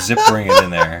nuts from zippering it in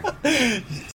there.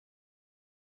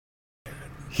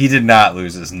 He did not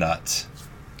lose his nuts.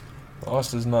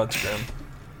 Lost his nuts, Grim.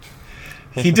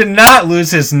 He did not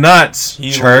lose his nuts,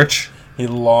 Church. He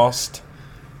lost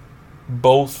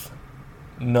both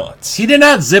nuts. He did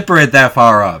not zipper it that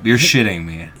far up. You're shitting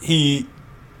me.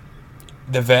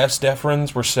 The vas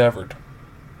deferens were severed.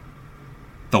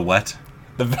 The what?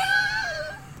 The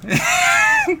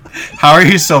How are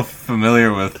you so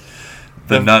familiar with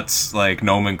the nuts, like,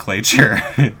 nomenclature?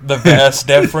 The vas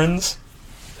deferens.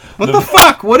 What the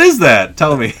fuck? What is that?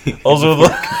 Tell me. Those are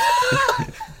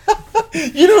the...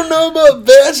 You don't know about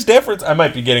vas deferens? I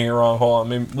might be getting it wrong.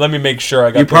 Hold on. Let me make sure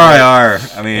I got. You probably are.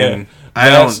 I mean, Yeah. I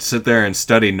don't sit there and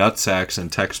study nutsacks in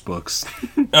textbooks.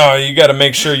 Oh, you got to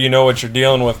make sure you know what you're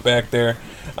dealing with back there.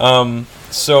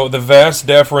 So the vas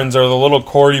deferens are the little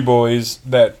cordy boys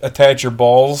that attach your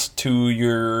balls to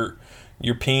your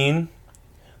peen.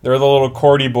 They're the little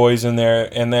cordy boys in there,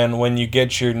 and then when you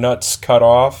get your nuts cut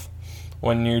off,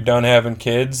 when you're done having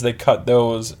kids, they cut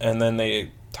those and then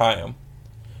they tie them.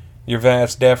 Your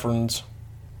vas deferens.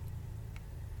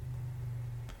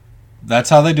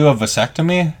 That's how they do a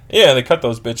vasectomy? Yeah, they cut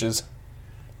those bitches.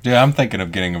 Yeah, I'm thinking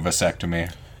of getting a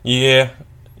vasectomy. Yeah.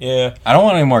 I don't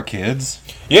want any more kids.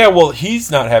 Yeah, well,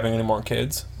 he's not having any more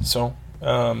kids, so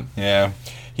Yeah.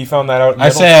 he found that out. In I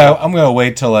middle say school. I'm going to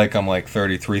wait till I'm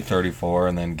 33, 34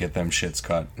 and then get them shits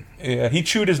cut. Yeah, he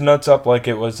chewed his nuts up like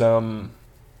it was I'm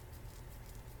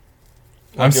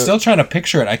still trying to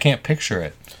picture it. I can't picture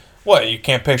it. What, you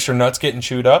can't picture nuts getting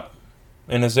chewed up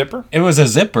in a zipper? It was a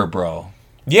zipper, bro.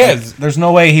 Yeah. There's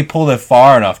no way he pulled it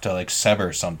far enough to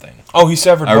sever something. Oh, he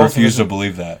severed I both refuse of to his...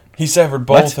 believe that. He severed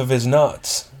both What? of his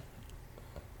nuts.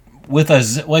 With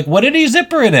a what did he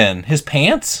zipper it in? His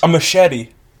pants? A machete.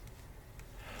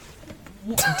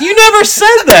 You never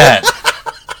said that.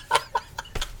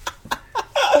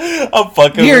 I'm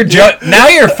fucking You're with you. now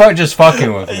you're just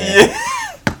fucking with me. Yeah.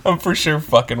 I'm for sure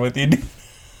fucking with you, dude.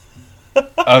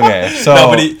 Okay, so No,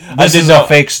 but this is a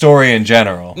fake story in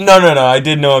general. No. I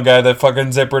did know a guy that fucking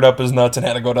zippered up his nuts and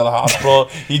had to go to the hospital.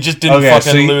 He just didn't Okay,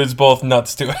 fucking so you- lose both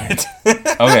nuts to it.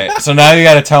 Okay, so now you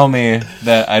got to tell me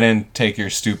that I didn't take your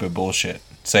stupid bullshit.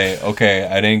 Say, okay,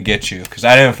 I didn't get you because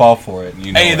I didn't fall for it.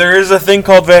 You know Hey, it. there is a thing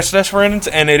called vas deferens,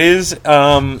 and it is the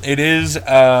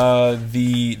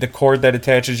cord that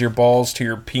attaches your balls to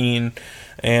your peen.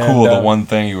 And, Cool, the one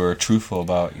thing you were truthful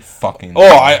about, you fucking...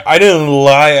 Oh, I didn't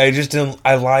lie.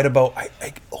 I lied about... I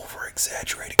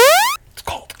over-exaggerating. It's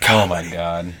called comedy. Oh my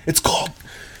god. It's called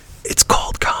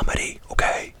comedy,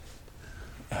 okay?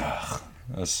 That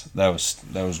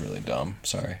was really dumb.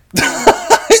 Sorry.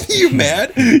 You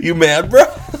mad? You mad, bro?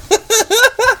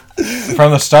 From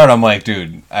the start, I'm like,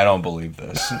 dude, I don't believe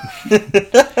this.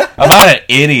 I'm not an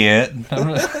idiot.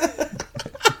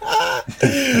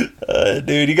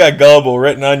 Dude, you got gullible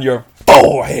written on your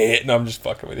forehead. No, I'm just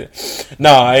fucking with you.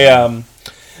 No,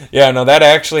 that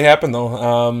actually happened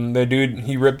though. The dude,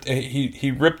 he ripped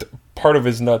part of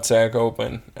his nutsack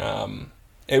open.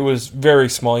 It was very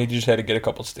small. He just had to get a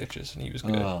couple stitches, and he was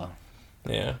good.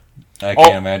 Yeah. I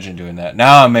can't imagine doing that.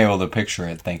 Now I'm able to picture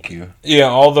it. Thank you. Yeah,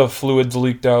 all the fluids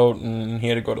leaked out, and he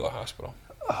had to go to the hospital.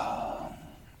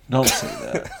 Don't say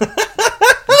that.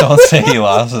 Don't say he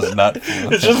lost his nut.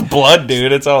 It's just blood,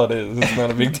 dude. That's all it is. It's not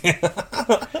a big deal.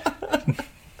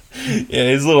 Yeah,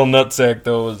 his little nutsack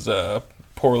though was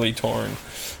poorly torn.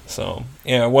 So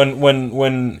yeah,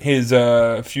 when his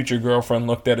future girlfriend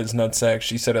looked at his nutsack,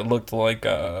 she said it looked like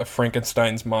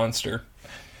Frankenstein's monster.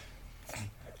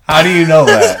 How do you know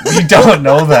that? You don't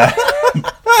know that,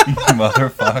 you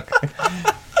motherfucker.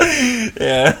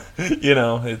 Yeah,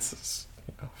 it's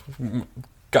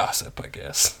gossip, I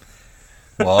guess.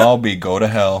 Well, I'll be go to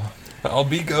hell. So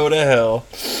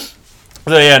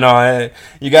yeah, no,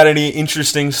 you got any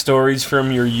interesting stories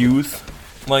from your youth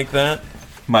like that?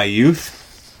 My youth?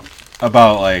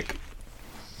 About,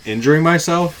 injuring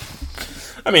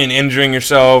myself? I mean, injuring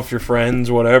yourself, your friends,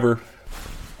 whatever.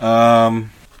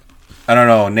 I don't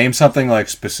know. Name something,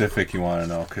 specific you want to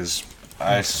know, because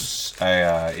I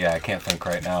can't think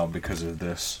right now because of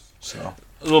this, so.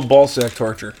 A little ball sack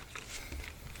torture.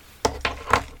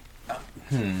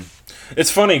 It's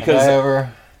funny because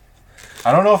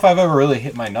I don't know if I've ever really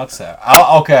hit my nutsack.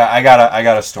 Okay, I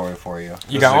got a story for you.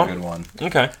 You got a one? good one.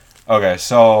 Okay,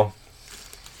 so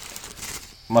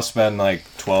must have been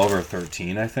 12 or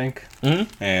 13, I think.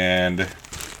 Mm-hmm. And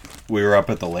we were up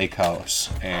at the lake house,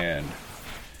 and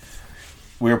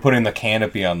we were putting the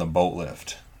canopy on the boat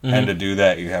lift. Mm-hmm. And to do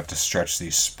that, you have to stretch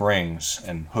these springs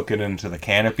and hook it into the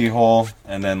canopy hole,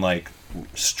 and then, like,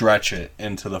 stretch it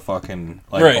into the fucking,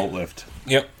 like, boat lift.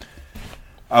 Yep.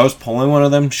 I was pulling one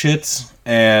of them shits,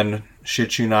 and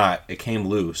shit you not, it came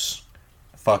loose.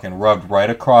 Fucking rubbed right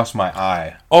across my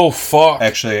eye. Oh, fuck.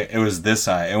 Actually, it was this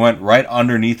eye. It went right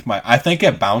underneath my... I think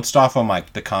it bounced off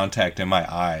of the contact in my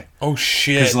eye. Oh,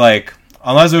 shit. Because, like,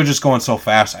 unless it was just going so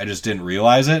fast, I just didn't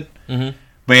realize it. Mm-hmm.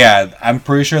 But yeah, I'm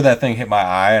pretty sure that thing hit my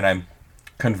eye, and I'm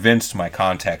convinced my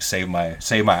contact saved my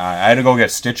eye. I had to go get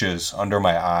stitches under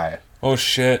my eye. Oh,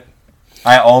 shit.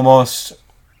 I almost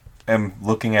am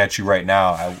looking at you right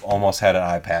now. I almost had an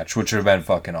eye patch, which would have been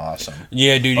fucking awesome.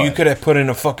 Yeah, dude, you could have put in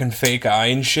a fucking fake eye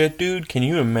and shit, dude. Can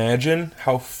you imagine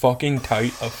how fucking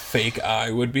tight a fake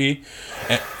eye would be?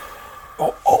 And,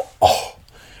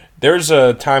 There's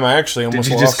a time I actually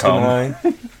almost lost an eye.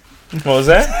 What was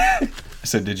that? I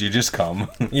said, did you just come?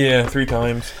 Yeah, 3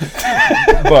 times.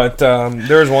 But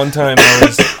there was one time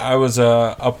I was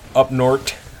up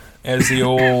north, as the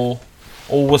old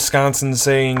Wisconsin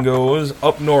saying goes,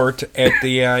 up north at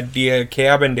the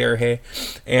cabin there, hey,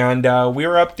 and we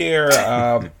were up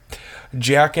there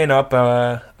jacking up.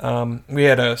 We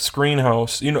had a screen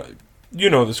house, you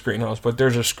know the screen house, but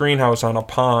there's a screen house on a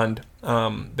pond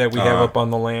that we have up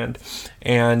on the land,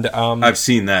 and I've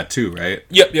seen that too, right?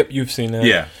 Yep, you've seen that.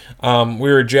 Yeah.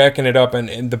 We were jacking it up,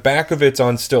 and the back of it's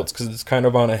on stilts because it's kind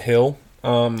of on a hill,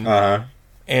 and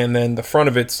then the front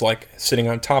of it's like sitting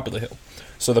on top of the hill.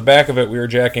 So the back of it we were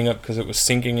jacking up because it was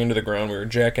sinking into the ground. We were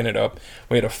jacking it up.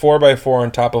 We had a 4x4 on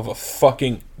top of a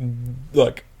fucking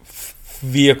like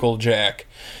vehicle jack,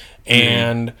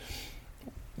 and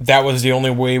that was the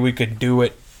only way we could do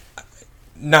it,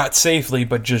 not safely,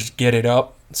 but just get it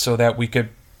up so that we could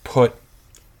put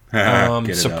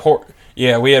support.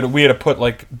 Yeah, we had to put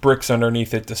like bricks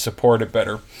underneath it to support it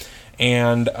better,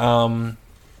 and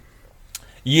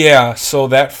yeah, so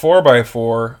that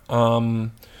 4x4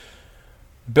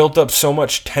 built up so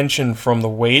much tension from the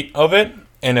weight of it,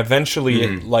 and eventually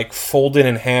it like folded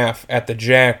in half at the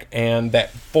jack, and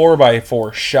that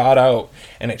 4x4 shot out,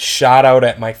 and it shot out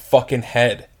at my fucking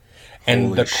head. And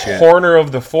Holy the shit. corner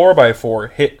of the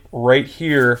 4x4 hit right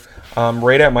here,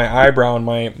 right at my eyebrow and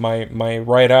my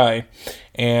right eye.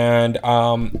 And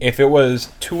if it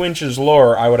was 2 inches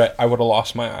lower, I would have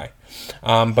lost my eye.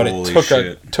 But Holy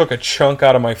it took a chunk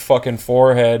out of my fucking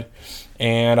forehead,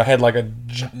 and I had like a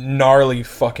gnarly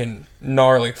fucking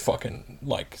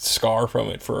like scar from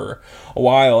it for a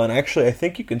while. And actually, I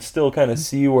think you can still kind of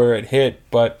see where it hit,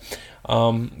 but.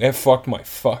 It fucked my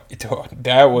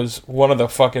that was one of the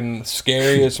fucking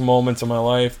scariest moments of my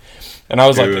life, and I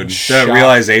was like in shock. That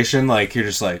realization, like you're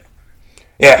just like,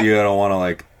 yeah, you don't want to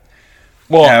like.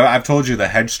 Well, yeah, I've told you the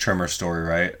hedge trimmer story,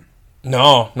 right?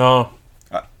 No.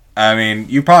 I mean,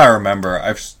 you probably remember.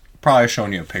 I've probably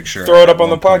shown you a picture. Throw it up on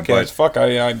the podcast. Fuck,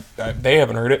 I they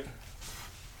haven't heard it.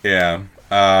 Yeah.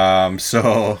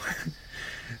 So.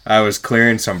 I was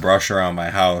clearing some brush around my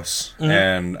house,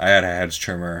 and I had a hedge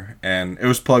trimmer, and it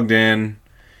was plugged in,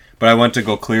 but I went to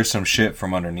go clear some shit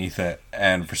from underneath it,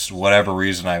 and for whatever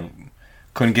reason I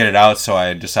couldn't get it out, so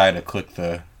I decided to click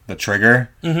the trigger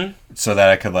so that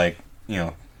I could, like,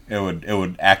 it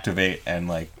would activate and,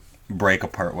 like, break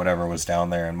apart whatever was down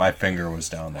there, and my finger was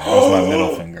down there. It was my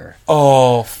middle finger.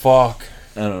 Oh, fuck.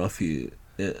 I don't know if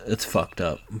it's fucked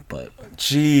up, but...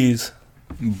 Jeez.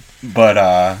 But,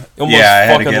 I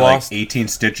had to get, like, 18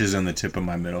 stitches in the tip of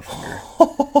my middle finger.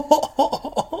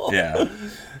 Yeah.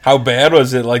 How bad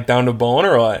was it? Like, down to bone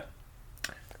or what?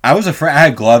 I was afraid. I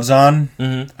had gloves on.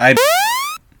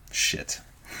 Shit.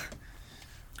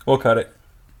 We'll cut it.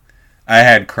 I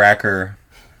had Cracker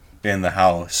in the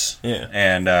house. Yeah.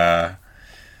 And, I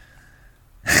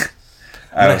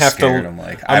was scared. I'm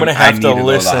like, I'm gonna have to go to the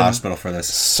listen hospital for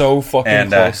this. So fucking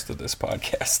close to this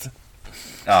podcast.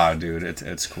 Oh, dude,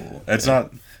 it's cool. It's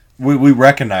not. We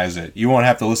recognize it. You won't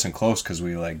have to listen close because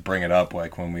we like bring it up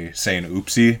like when we say an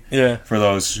oopsie. Yeah. For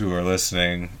those who are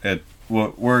listening,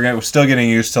 we're still getting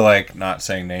used to like not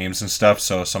saying names and stuff.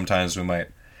 So sometimes we might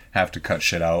have to cut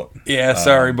shit out. Yeah,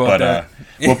 sorry about that.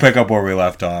 We'll pick up where we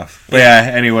left off. But yeah,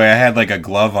 anyway, I had like a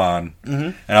glove on,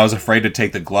 and I was afraid to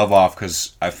take the glove off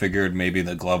because I figured maybe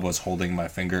the glove was holding my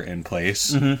finger in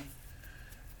place.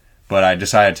 But I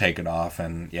decided to take it off,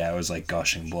 and yeah, it was like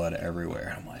gushing blood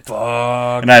everywhere. I'm like,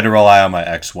 fuck. And I had to rely on my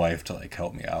ex-wife to like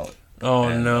help me out. Oh,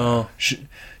 and, no.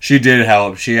 She did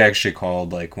help. She actually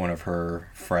called like one of her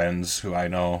friends who I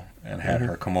know and had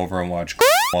her come over and watch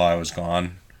while I was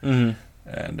gone.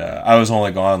 And I was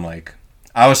only gone like,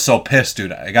 I was so pissed,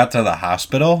 dude. I got to the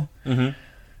hospital,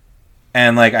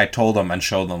 And, like, I told them and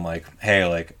showed them, like, hey,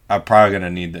 like, I'm probably going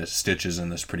to need the stitches in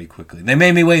this pretty quickly. They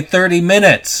made me wait 30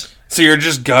 minutes. So you're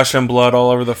just gushing blood all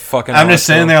over the fucking I'm just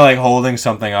sitting there, like, holding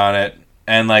something on it.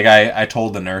 And, like, I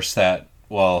told the nurse that,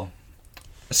 well,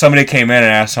 somebody came in and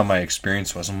asked how my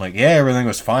experience was. I'm like, yeah, everything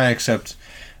was fine, except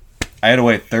I had to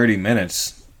wait 30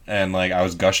 minutes. And, like, I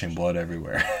was gushing blood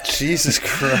everywhere. Jesus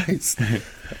Christ. I'd have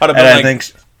been And I like,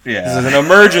 think, yeah. this is an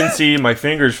emergency. My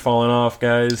finger's falling off,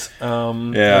 guys. Not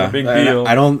a big deal.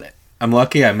 I'm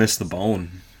lucky I missed the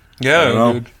bone.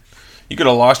 Yeah, dude. You could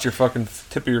have lost your fucking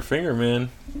tip of your finger, man.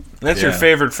 That's your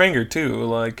favorite finger, too.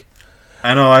 Like,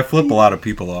 I know, I flip a lot of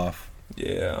people off.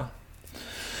 yeah.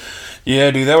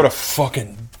 Yeah, dude, that would have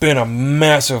fucking been a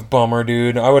massive bummer,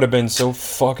 dude. I would have been so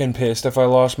fucking pissed if I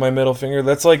lost my middle finger.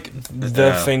 That's like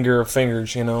the finger of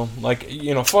fingers, you know? Like,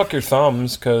 you know, fuck your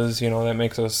thumbs, because, you know, that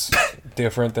makes us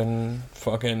different than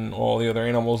fucking all the other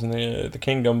animals in the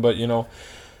kingdom. But, you know,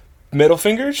 middle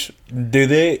fingers? Do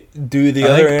the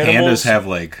other animals? Pandas have,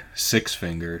 like, 6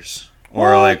 fingers.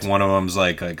 Or, like, one of them's,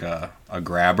 like a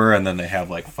grabber, and then they have,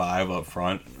 like, 5 up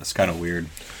front. It's kind of weird.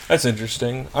 That's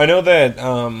interesting. I know that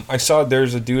I saw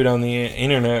there's a dude on the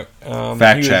internet.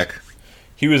 Fact check.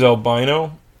 He was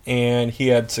albino, and he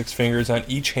had 6 fingers on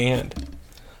each hand.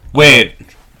 Wait,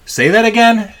 say that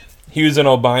again? He was an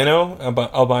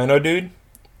albino dude,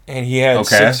 and he had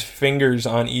 6 fingers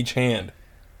on each hand.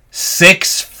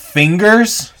 6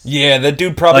 fingers? Yeah, that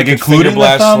dude probably like could including finger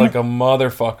blast the thumb? like a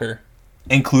motherfucker.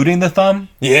 Including the thumb?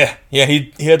 Yeah,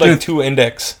 he had like 2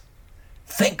 index.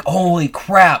 Holy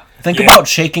crap. Think about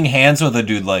shaking hands with a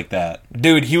dude like that.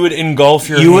 Dude, he would engulf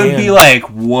your hand. You would be like,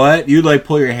 what? You'd like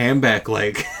pull your hand back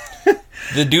like...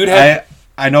 The dude had...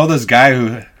 I know this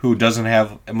guy who doesn't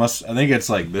have... I think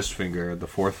it's like this finger, the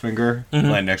 4th finger,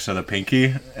 right next to the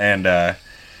pinky. And like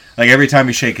every time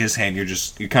you shake his hand,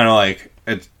 you kind of like...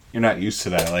 you're not used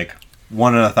to that. Like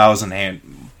 1 in 1,000 hand...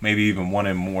 Maybe even 1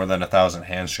 in more than 1,000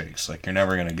 handshakes. Like, you're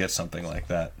never going to get something like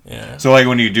that. Yeah. So, like,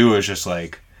 when you do, it's just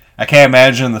like... I can't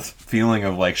imagine the feeling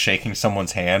of, like, shaking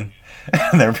someone's hand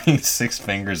and there being 6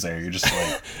 fingers there. You're just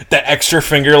like... That extra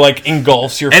finger, like,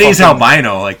 engulfs your And he's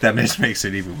albino. Like, that just makes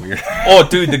it even weirder. Oh,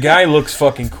 dude, the guy looks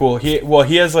fucking cool. He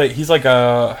has, like... He's like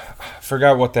a... I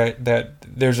forgot what that...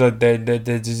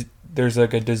 There's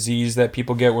like a disease that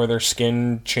people get where their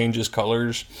skin changes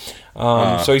colors.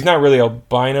 So he's not really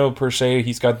albino per se.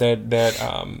 He's got that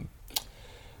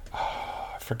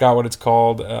I forgot what it's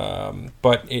called,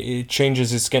 but it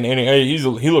changes his skin. And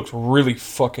he looks really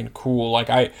fucking cool.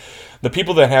 Like the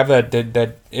people that have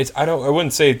that it's I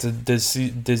wouldn't say it's a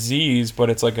disease, but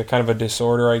it's like a kind of a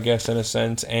disorder, I guess, in a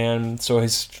sense. And so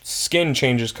his skin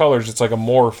changes colors. It's like a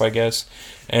morph, I guess.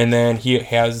 And then he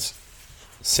has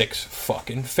 6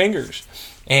 fucking fingers.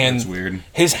 And that's weird.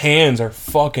 His hands are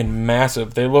fucking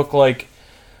massive. They look like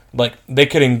they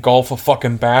could engulf a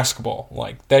fucking basketball.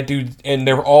 Like that dude, and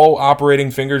they're all operating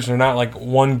fingers. They're not like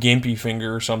one gimpy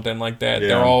finger or something like that. Yeah.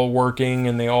 They're all working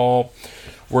and they all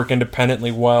work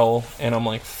independently well. And I'm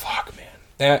like, fuck,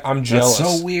 man. I'm jealous.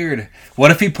 That's so weird. What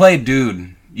if he played,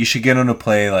 dude? You should get him to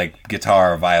play like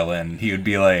guitar or violin. He would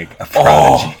be like a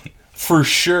prodigy. Oh, for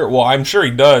sure. Well, I'm sure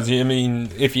he does. I mean,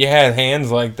 if you had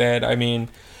hands like that, I mean,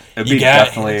 it'd be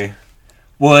definitely.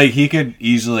 Well, like, he could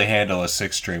easily handle a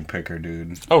 6-string picker,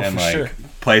 dude. Oh, and for like sure.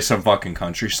 Play some fucking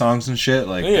country songs and shit.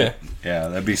 Like, yeah,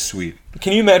 that'd be sweet.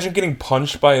 Can you imagine getting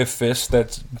punched by a fist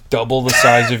that's double the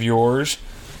size of yours?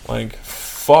 Like,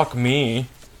 fuck me.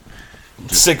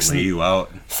 Just 6 lay you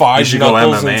out. 5 you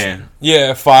knuckles. go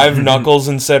MMA. 5 knuckles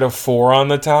instead of 4 on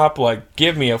the top. Like,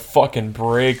 give me a fucking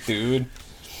break, dude.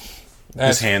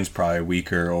 His hand's probably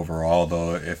weaker overall,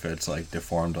 though, if it's like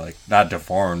deformed, like not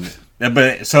deformed,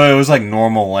 but so it was like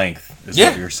normal length, is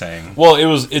what you're saying. Well,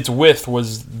 its width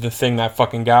was the thing that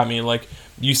fucking got me. Like,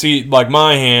 you see, like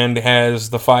my hand has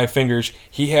the 5 fingers.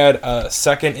 He had a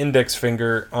second index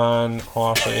finger on.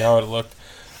 I'll show you how it looked.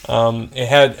 It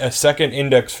had a second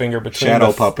index finger between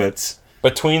shadow puppets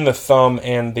between the thumb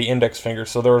and the index finger.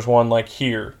 So there was one like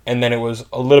here, and then it was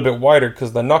a little bit wider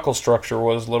because the knuckle structure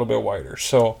was a little bit wider.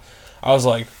 So I was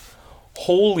like,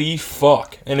 holy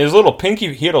fuck. And his little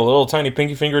pinky, he had a little tiny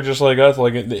pinky finger just like us.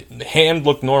 Like, the hand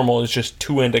looked normal. It's just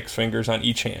 2 index fingers on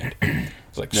each hand. I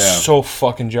was like, so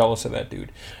fucking jealous of that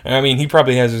dude. And I mean, he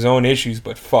probably has his own issues,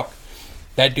 but fuck.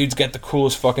 That dude's got the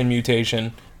coolest fucking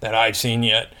mutation that I've seen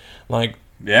yet. Like,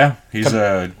 yeah, he's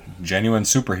a genuine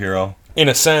superhero. In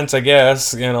a sense, I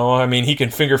guess. You know, I mean, he can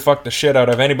finger fuck the shit out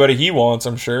of anybody he wants,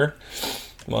 I'm sure.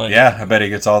 Like, yeah, I bet he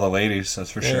gets all the ladies,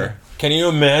 that's for sure. Can you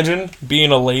imagine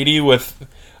being a lady with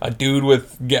a dude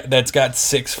that's got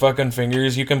 6 fucking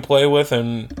fingers you can play with?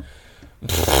 And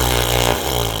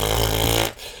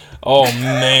Oh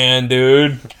man,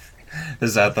 dude.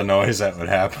 Is that the noise that would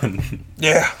happen?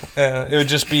 Yeah, it would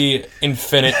just be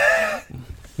infinite.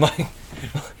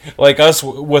 Like us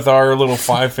with our little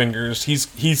 5 fingers. He's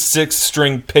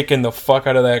 6-string picking the fuck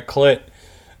out of that clit.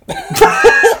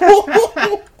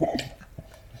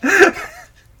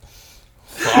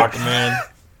 Fuck, man.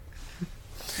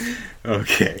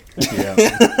 Okay. Yeah.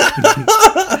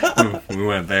 We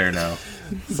went there now.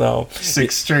 So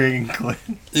 6-string clip.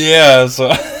 yeah,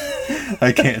 so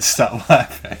I can't stop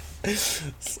laughing.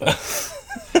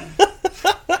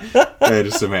 I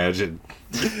just imagine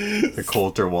the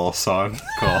Coulter Wall song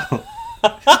called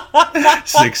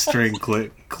 6-string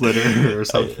clitter or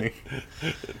something.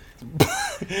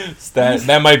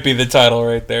 that might be the title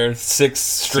right there.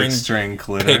 6-string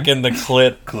clitter. Picking the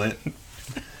clit.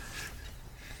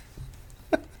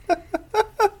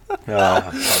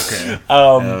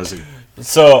 Okay.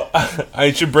 So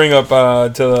I should bring up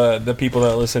to the people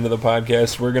that listen to the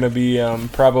podcast, we're going to be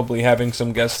probably having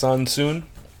some guests on soon.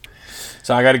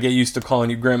 So I got to get used to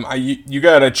calling you Grim. You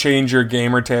got to change your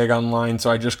gamer tag online, so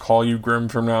I just call you Grim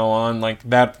from now on. Like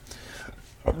that.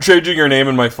 I'm changing your name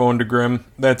in my phone to Grim.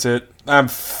 That's it. I'm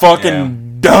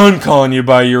fucking done calling you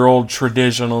by your old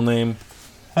traditional name.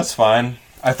 That's fine.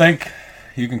 I think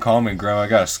you can call me Grim. I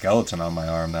got a skeleton on my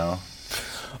arm now.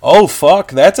 Oh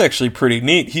fuck, that's actually pretty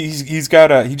neat. He just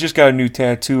got a new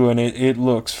tattoo and it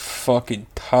looks fucking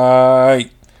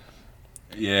tight.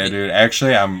 Yeah, dude.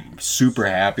 Actually, I'm super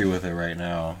happy with it right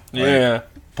now. Yeah.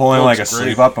 Pulling like a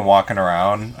sleeve up and walking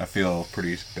around, I feel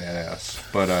pretty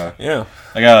badass. But yeah.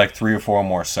 I got like 3 or 4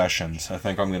 more sessions. I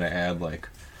think I'm going to add like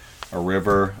a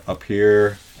river up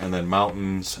here and then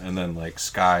mountains and then like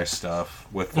sky stuff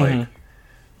with like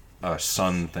a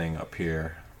sun thing up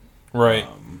here. Right.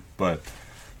 But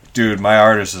dude, my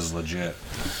artist is legit.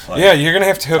 Like, yeah, you're gonna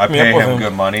have to hook me up with him. I pay him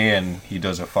good money, and he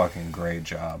does a fucking great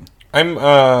job. I'm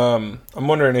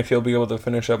wondering if he'll be able to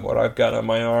finish up what I've got on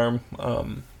my arm.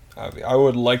 I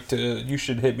would like to. You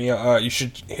should hit me. You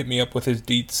should hit me up with his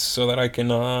deets so that I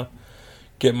can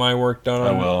get my work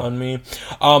done on me.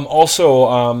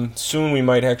 Also, soon we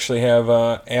might actually have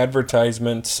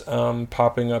advertisements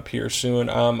popping up here soon.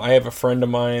 I have a friend of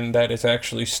mine that is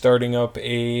actually starting up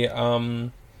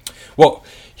a. Well,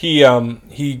 he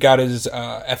got his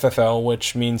FFL,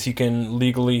 which means he can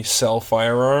legally sell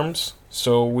firearms.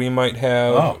 So we might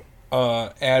have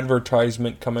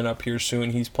advertisement coming up here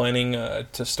soon. He's planning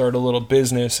to start a little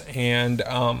business, and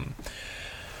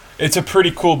it's a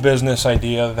pretty cool business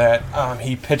idea that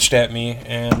he pitched at me,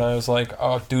 and I was like,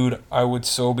 oh, dude, I would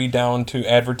so be down to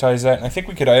advertise that. And I think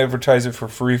we could advertise it for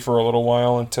free for a little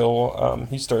while until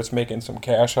he starts making some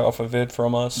cash off of it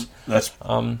from us. That's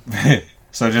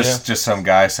so just some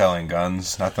guy selling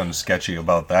guns. Nothing sketchy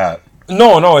about that.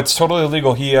 No, it's totally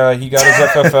legal. He got his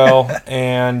FFL,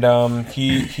 and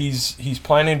he's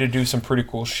planning to do some pretty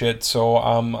cool shit. So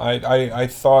I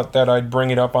thought that I'd bring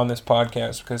it up on this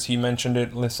podcast because he mentioned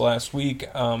it this last week.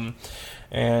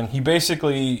 And he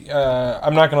basically,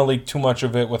 I'm not going to leak too much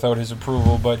of it without his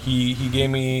approval, but he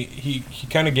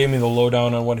kind of gave me the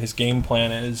lowdown on what his game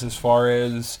plan is as far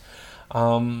as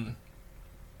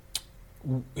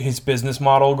his business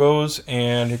model goes,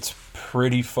 and it's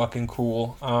pretty fucking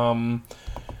cool.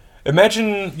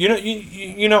 Imagine,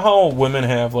 you know how women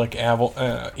have like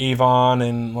Avon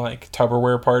and like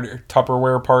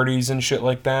Tupperware parties and shit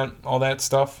like that, all that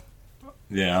stuff.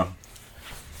 Yeah.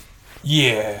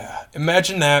 Yeah.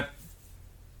 Imagine that,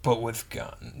 but with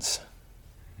guns.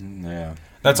 Yeah.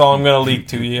 That's all I'm going to leak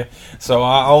to you. So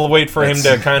I'll wait for him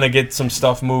to kind of get some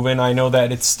stuff moving. I know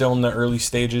that it's still in the early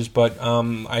stages, but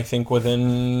I think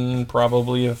within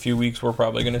probably a few weeks we're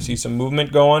probably going to see some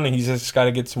movement going. And he's just got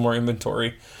to get some more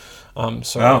inventory.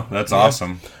 That's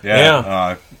awesome.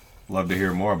 Yeah. Love to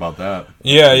hear more about that.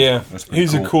 Yeah.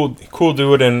 He's a cool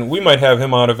dude, and we might have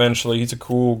him out eventually. He's a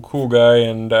cool guy,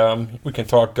 and we can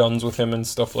talk guns with him and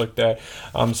stuff like that.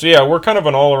 We're kind of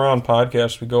an all-around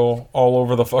podcast. We go all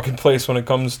over the fucking place when it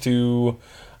comes to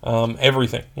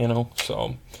everything,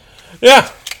 So, yeah.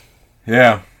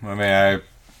 Yeah. I mean, I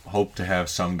hope to have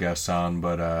some guests on,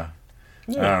 but I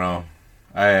don't know.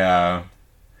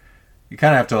 You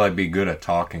kind of have to like be good at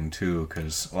talking too,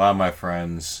 because a lot of my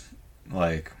friends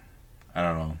like. I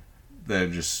don't know. They're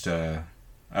just I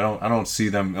don't see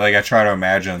them, like I try to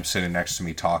imagine them sitting next to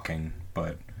me talking,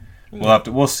 but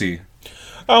we'll see.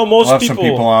 Oh, we'll have some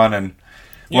people on, and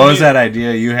what was that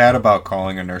idea you had about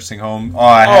calling a nursing home?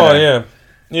 In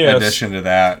addition to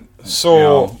that.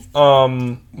 So,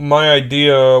 my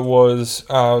idea was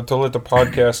to let the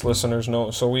podcast listeners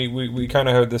know. So we kind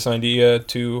of had this idea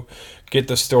to get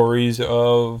the stories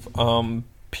of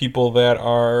people that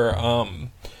are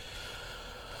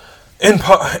in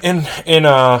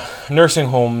nursing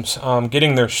homes,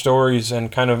 getting their stories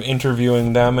and kind of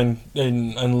interviewing them and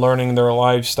learning their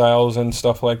lifestyles and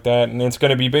stuff like that. And it's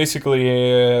going to be basically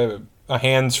a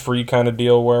hands-free kind of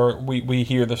deal where we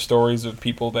hear the stories of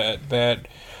people that they're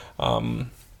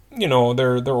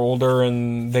older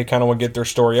and they kind of want to get their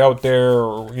story out there,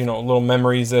 or little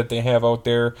memories that they have out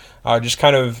there, just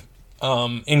kind of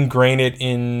ingrain it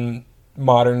in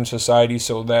modern society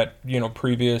so that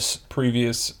previous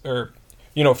or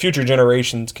future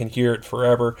generations can hear it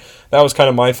forever. That was kind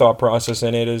of my thought process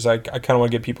in it, is I kind of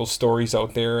want to get people's stories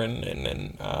out there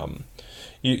and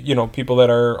people that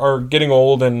are getting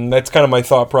old, and that's kind of my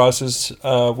thought process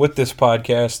with this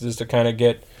podcast, is to kind of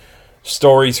get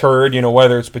stories heard,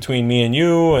 whether it's between me and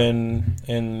you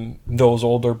and those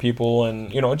older people,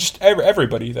 and just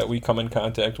everybody that we come in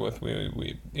contact with.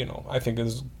 We I think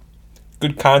is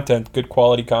good content, good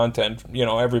quality content.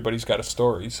 Everybody's got a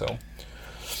story, so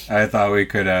I thought we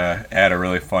could add a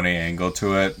really funny angle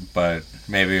to it, but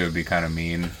maybe it would be kind of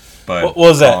mean. But what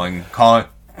was that? Calling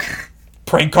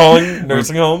prank calling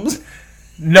nursing homes?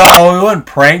 No, we wouldn't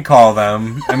prank call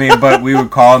them. I mean, but we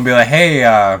would call and be like, "Hey,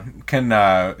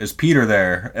 is Peter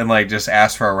there?" And just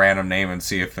ask for a random name and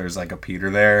see if there's a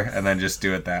Peter there, and then just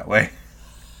do it that way.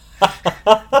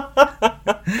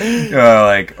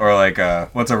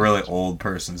 What's a really old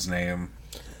person's name?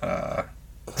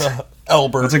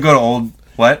 Albert. What's a good old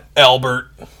what? Albert.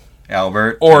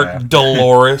 Or yeah.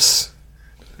 Dolores.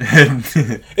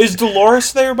 Is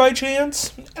Dolores there by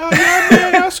chance? Yeah, may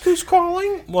I ask who's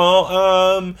calling?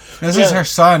 Well, this is her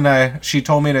son. She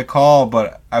told me to call,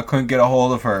 but I couldn't get a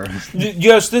hold of her.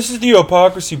 Yes, this is the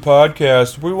Ope'pocrisy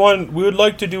podcast. We would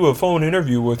like to do a phone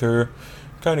interview with her,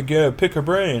 kind of pick her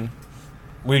brain.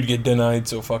 We'd get denied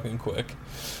so fucking quick.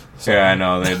 So, yeah, I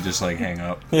know. They'd just hang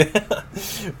up. Yeah,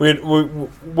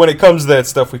 when it comes to that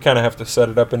stuff, we kind of have to set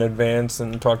it up in advance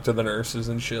and talk to the nurses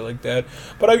and shit like that.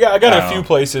 But I got a few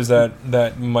places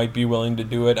that might be willing to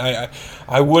do it.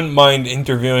 I wouldn't mind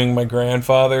interviewing my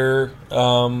grandfather,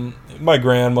 my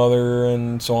grandmother,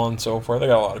 and so on and so forth. I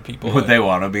got a lot of people. Would they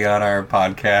want to be on our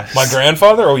podcast? My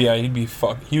grandfather? Oh yeah, he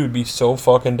would be so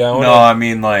fucking down. No, I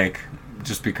mean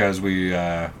just because we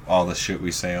all the shit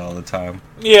we say all the time.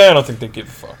 Yeah, I don't think they'd give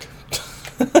a fuck.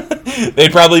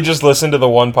 They'd probably just listen to the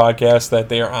one podcast that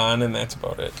they are on, and that's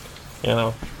about it.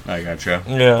 I gotcha.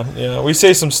 Yeah. We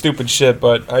say some stupid shit,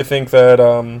 but I think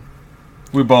that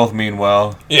we both mean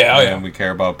well. Yeah, and we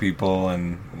care about people,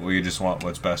 and we just want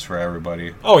what's best for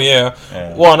everybody. Oh yeah.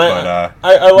 Well, and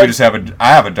I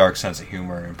have a dark sense of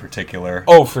humor in particular.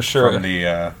 Oh, for sure. From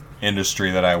the industry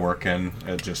that I work in,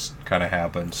 it just kind of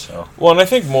happens. So well, and I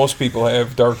think most people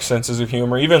have dark senses of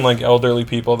humor, even elderly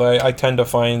people. I tend to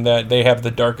find that they have the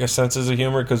darkest senses of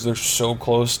humor because they're so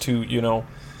close to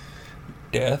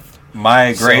death.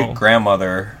 My great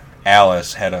grandmother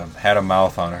Alice had a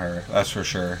mouth on her, that's for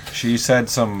sure. She said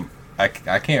some I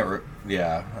can't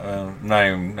I'm not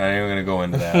even gonna go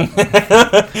into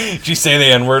that. Did she say the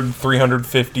N-word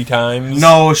 350 times?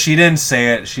 No, she didn't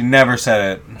say it. She never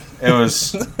said it. It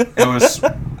was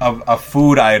a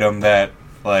food item that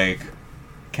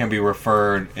can be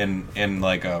referred in a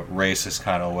racist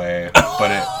kind of way, but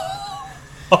it.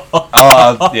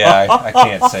 I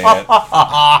can't say it.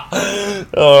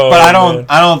 But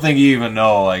I don't think you even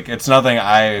know. It's nothing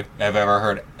I have ever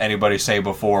heard anybody say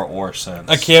before or since.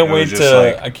 I can't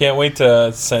wait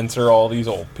to censor all these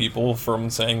old people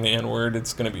from saying the N-word.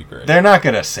 It's gonna be great. They're not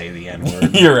gonna say the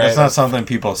N-word. You're right. It's not something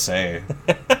people say.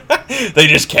 They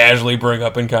just casually bring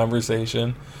up in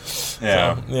conversation.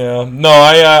 Yeah. So, yeah. No,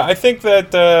 I think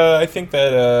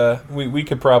that we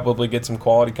could probably get some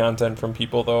quality content from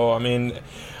people, though. I mean,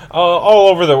 all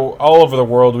over the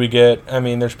world we get. I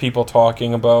mean, there's people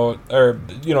talking about or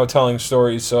telling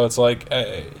stories. So it's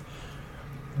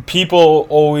people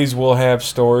always will have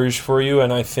stories for you,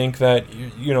 and I think that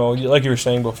like you were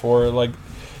saying before,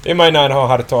 they might not know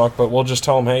how to talk, but we'll just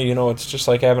tell them, hey, it's just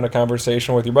like having a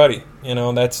conversation with your buddy.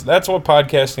 That's what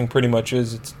podcasting pretty much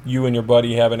is. It's you and your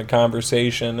buddy having a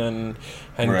conversation and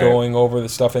right. Going over the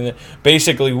stuff. And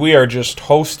basically, we are just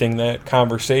hosting that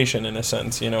conversation in a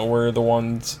sense. We're the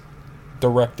ones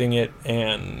directing it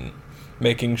and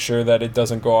making sure that it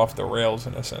doesn't go off the rails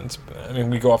in a sense. I mean,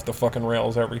 we go off the fucking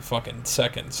rails every fucking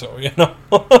second, so,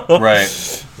 Right.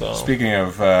 So. Speaking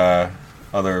of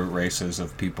other races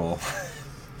of people...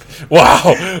 Wow,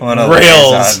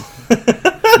 rails.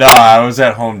 No, I was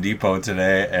at Home Depot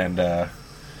today, and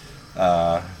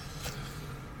I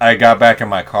got back in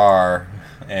my car,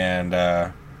 and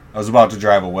I was about to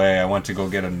drive away. I went to go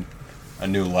get a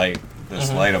new light. This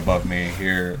light above me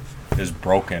here is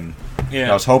broken, Yeah.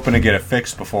 And I was hoping to get it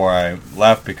fixed before I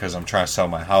left because I'm trying to sell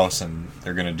my house and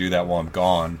they're going to do that while I'm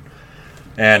gone.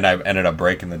 And I ended up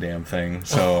breaking the damn thing.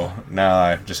 So now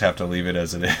I just have to leave it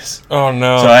as it is. Oh,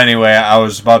 no. So anyway, I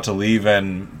was about to leave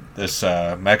and this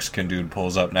Mexican dude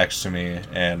pulls up next to me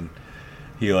and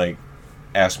he like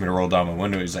asked me to roll down my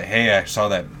window. He's like, hey, I saw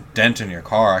that dent in your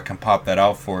car. I can pop that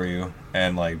out for you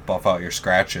and like buff out your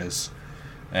scratches.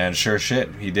 And sure shit,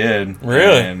 he did.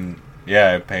 Really? And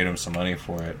yeah, I paid him some money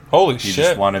for it. Holy He shit.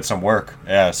 just wanted some work.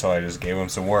 Yeah, so I just gave him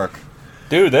some work.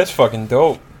 Dude, that's fucking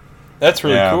dope. That's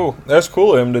really cool. That's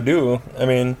cool of him to do. I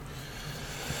mean,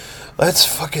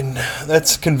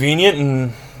 that's convenient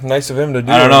and nice of him to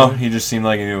do. I don't know. He just seemed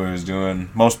like he knew what he was doing.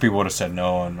 Most people would have said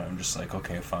no, and I'm just like,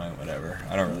 okay, fine, whatever.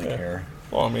 I don't really care.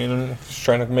 Well, I mean, just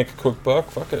trying to make a quick buck.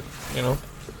 Fuck it, you know.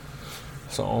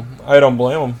 So I don't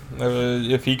blame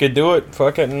him. If he could do it,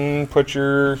 fuck it and put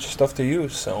your stuff to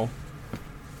use. So,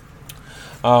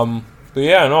 but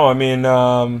yeah, no, I mean,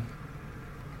 I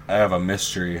have a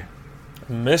mystery.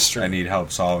 Mystery. I need help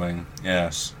solving.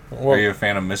 Yes. Well, are you a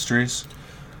fan of mysteries?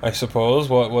 I suppose.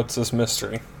 What's this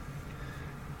mystery?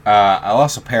 I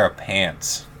lost a pair of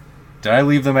pants. Did I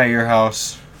leave them at your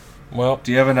house? Well,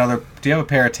 Do you have a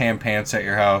pair of tan pants at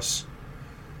your house?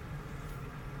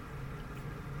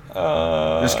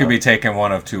 This could be taken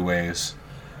one of two ways.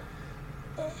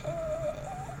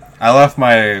 I left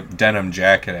my denim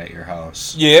jacket at your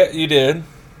house. Yeah, you did.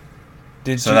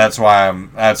 So that's why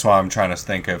I'm trying to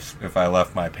think if I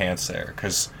left my pants there,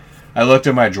 because I looked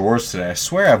at my drawers today. I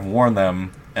swear I've worn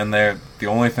them, and they're the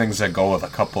only things that go with a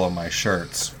couple of my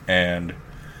shirts. And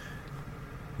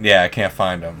yeah, I can't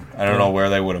find them. I don't know where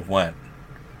they would have went.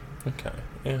 Okay.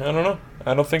 Yeah, I don't know.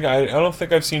 I don't think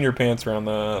I've seen your pants around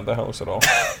the house at all.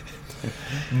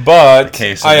 But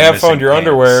I have found your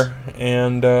underwear,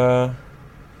 and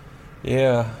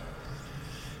yeah,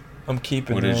 I'm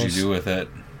keeping. What did you do with it?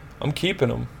 I'm keeping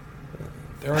them.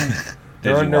 They're Did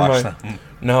you under wash my them?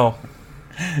 No.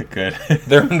 Good.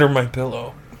 They're under my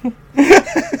pillow, and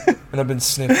I've been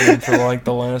sniffing for like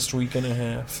the last week and a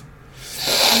half.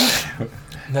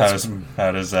 How does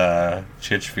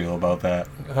Chich feel about that?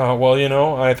 Well, you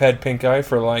know, I've had pink eye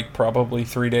for like probably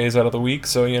 3 days out of the week,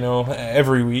 so you know,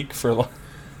 every week for like.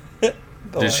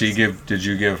 Did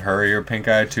you give her your pink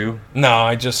eye too? No,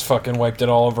 I just fucking wiped it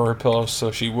all over her pillow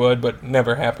so she would, but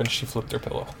never happened. She flipped her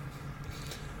pillow.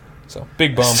 So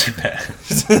big bum.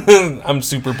 I'm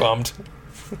super bummed.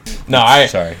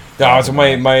 Sorry. No, so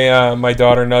my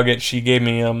daughter Nugget, she gave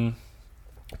me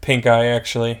pink eye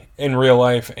actually in real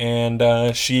life,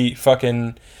 and she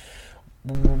fucking.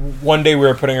 One day we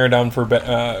were putting her down for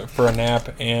a nap,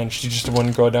 and she just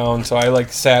wouldn't go down. So I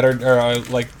like sat her, or I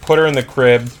like put her in the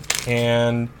crib,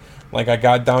 and like I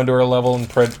got down to her level and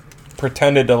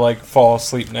pretended to like fall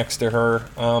asleep next to her.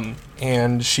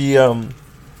 And she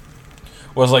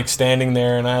was like standing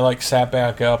there, and I like sat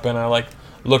back up, and I like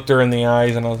looked her in the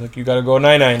eyes, and I was like, "You gotta go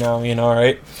night-night now, you know,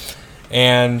 right?"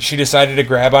 And she decided to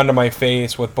grab onto my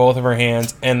face with both of her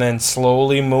hands and then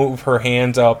slowly move her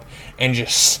hands up and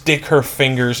just stick her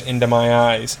fingers into my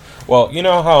eyes. Well, you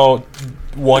know how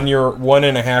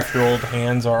 1.5-year-old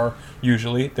hands are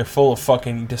usually. They're full of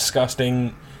fucking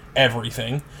disgusting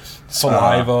everything.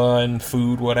 Saliva and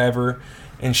food, whatever.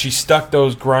 And she stuck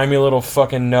those grimy little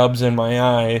fucking nubs in my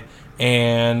eye,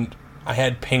 and I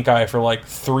had pink eye for like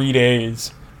 3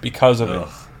 days because of it.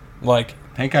 Like,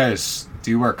 pink eye is... Do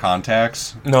you wear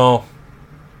contacts? No.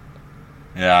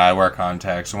 Yeah, I wear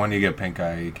contacts. When you get pink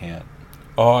eye, you can't.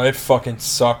 Oh, it fucking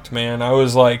sucked, man. I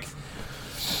was like...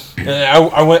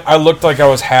 I looked like I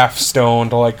was half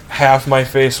stoned. Like, half my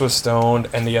face was stoned,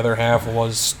 and the other half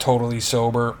was totally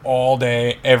sober all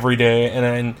day, every day. And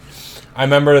then I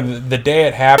remember the day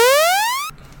it happened...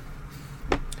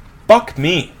 Fuck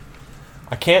me.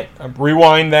 I can't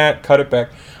rewind that, cut it back.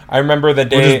 I remember the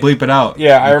day... We'll just bleep it out.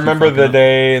 Yeah, I remember the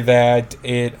day that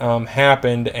it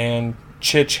happened, and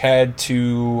Chich had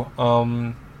to...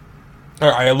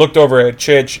 I looked over at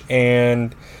Chich,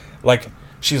 and, like,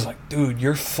 she's like, dude,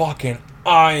 your fucking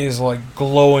eye is, like,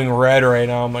 glowing red right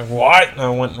now. I'm like, what? And I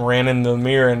went and ran into the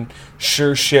mirror, and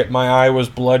sure shit, my eye was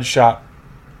bloodshot.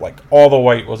 Like, all the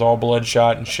white was all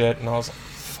bloodshot and shit, and I was like,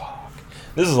 fuck.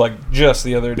 This is, like, just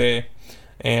the other day.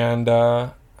 And,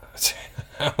 I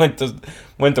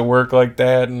went to work like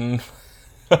that, and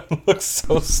I looked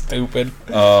so stupid.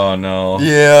 Oh, no.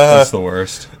 Yeah. That's the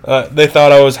worst. They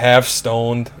thought I was half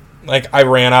stoned. Like, I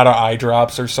ran out of eye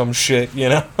drops or some shit, you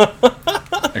know?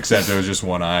 Except it was just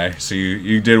one eye. So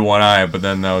you did one eye, but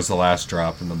then that was the last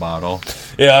drop in the bottle.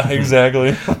 Yeah,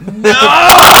 exactly.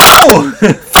 No!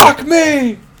 Fuck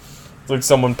me! It's like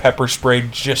someone pepper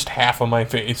sprayed just half of my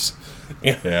face.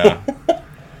 Yeah.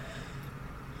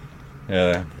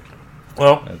 Yeah.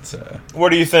 Well, That's what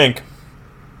do you think?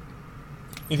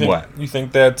 You think What? You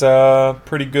think that's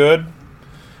pretty good?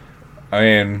 I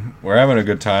mean, we're having a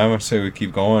good time. I say we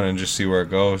keep going and just see where it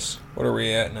goes. What are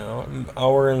we at now? An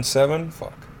hour and 7?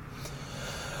 Fuck.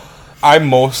 I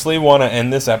mostly want to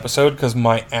end this episode because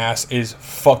my ass is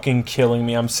fucking killing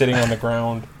me. I'm sitting on the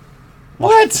ground.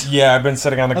 What? Yeah, I've been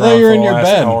sitting on the I ground thought you for were the in your last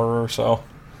bed. hour or so.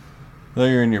 I thought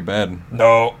you were in your bed.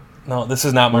 No, this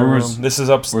is not my room. Where's- This is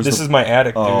where's the- is my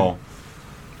attic, dude. Oh.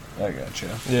 I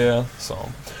gotcha. Yeah, so.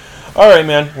 All right,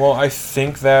 man. Well, I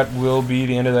think that will be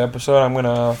the end of the episode. I'm going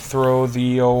to throw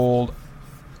the old...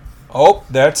 Oh,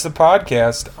 that's the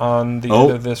podcast on the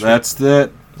end of this. That's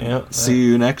it. Yeah. See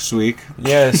you next week.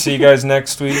 Yeah, see you guys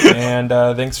next week. And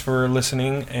thanks for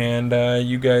listening. And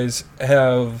you guys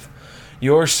have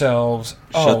yourselves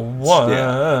a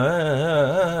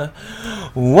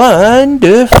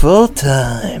wonderful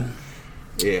time.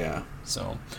 Yeah. So...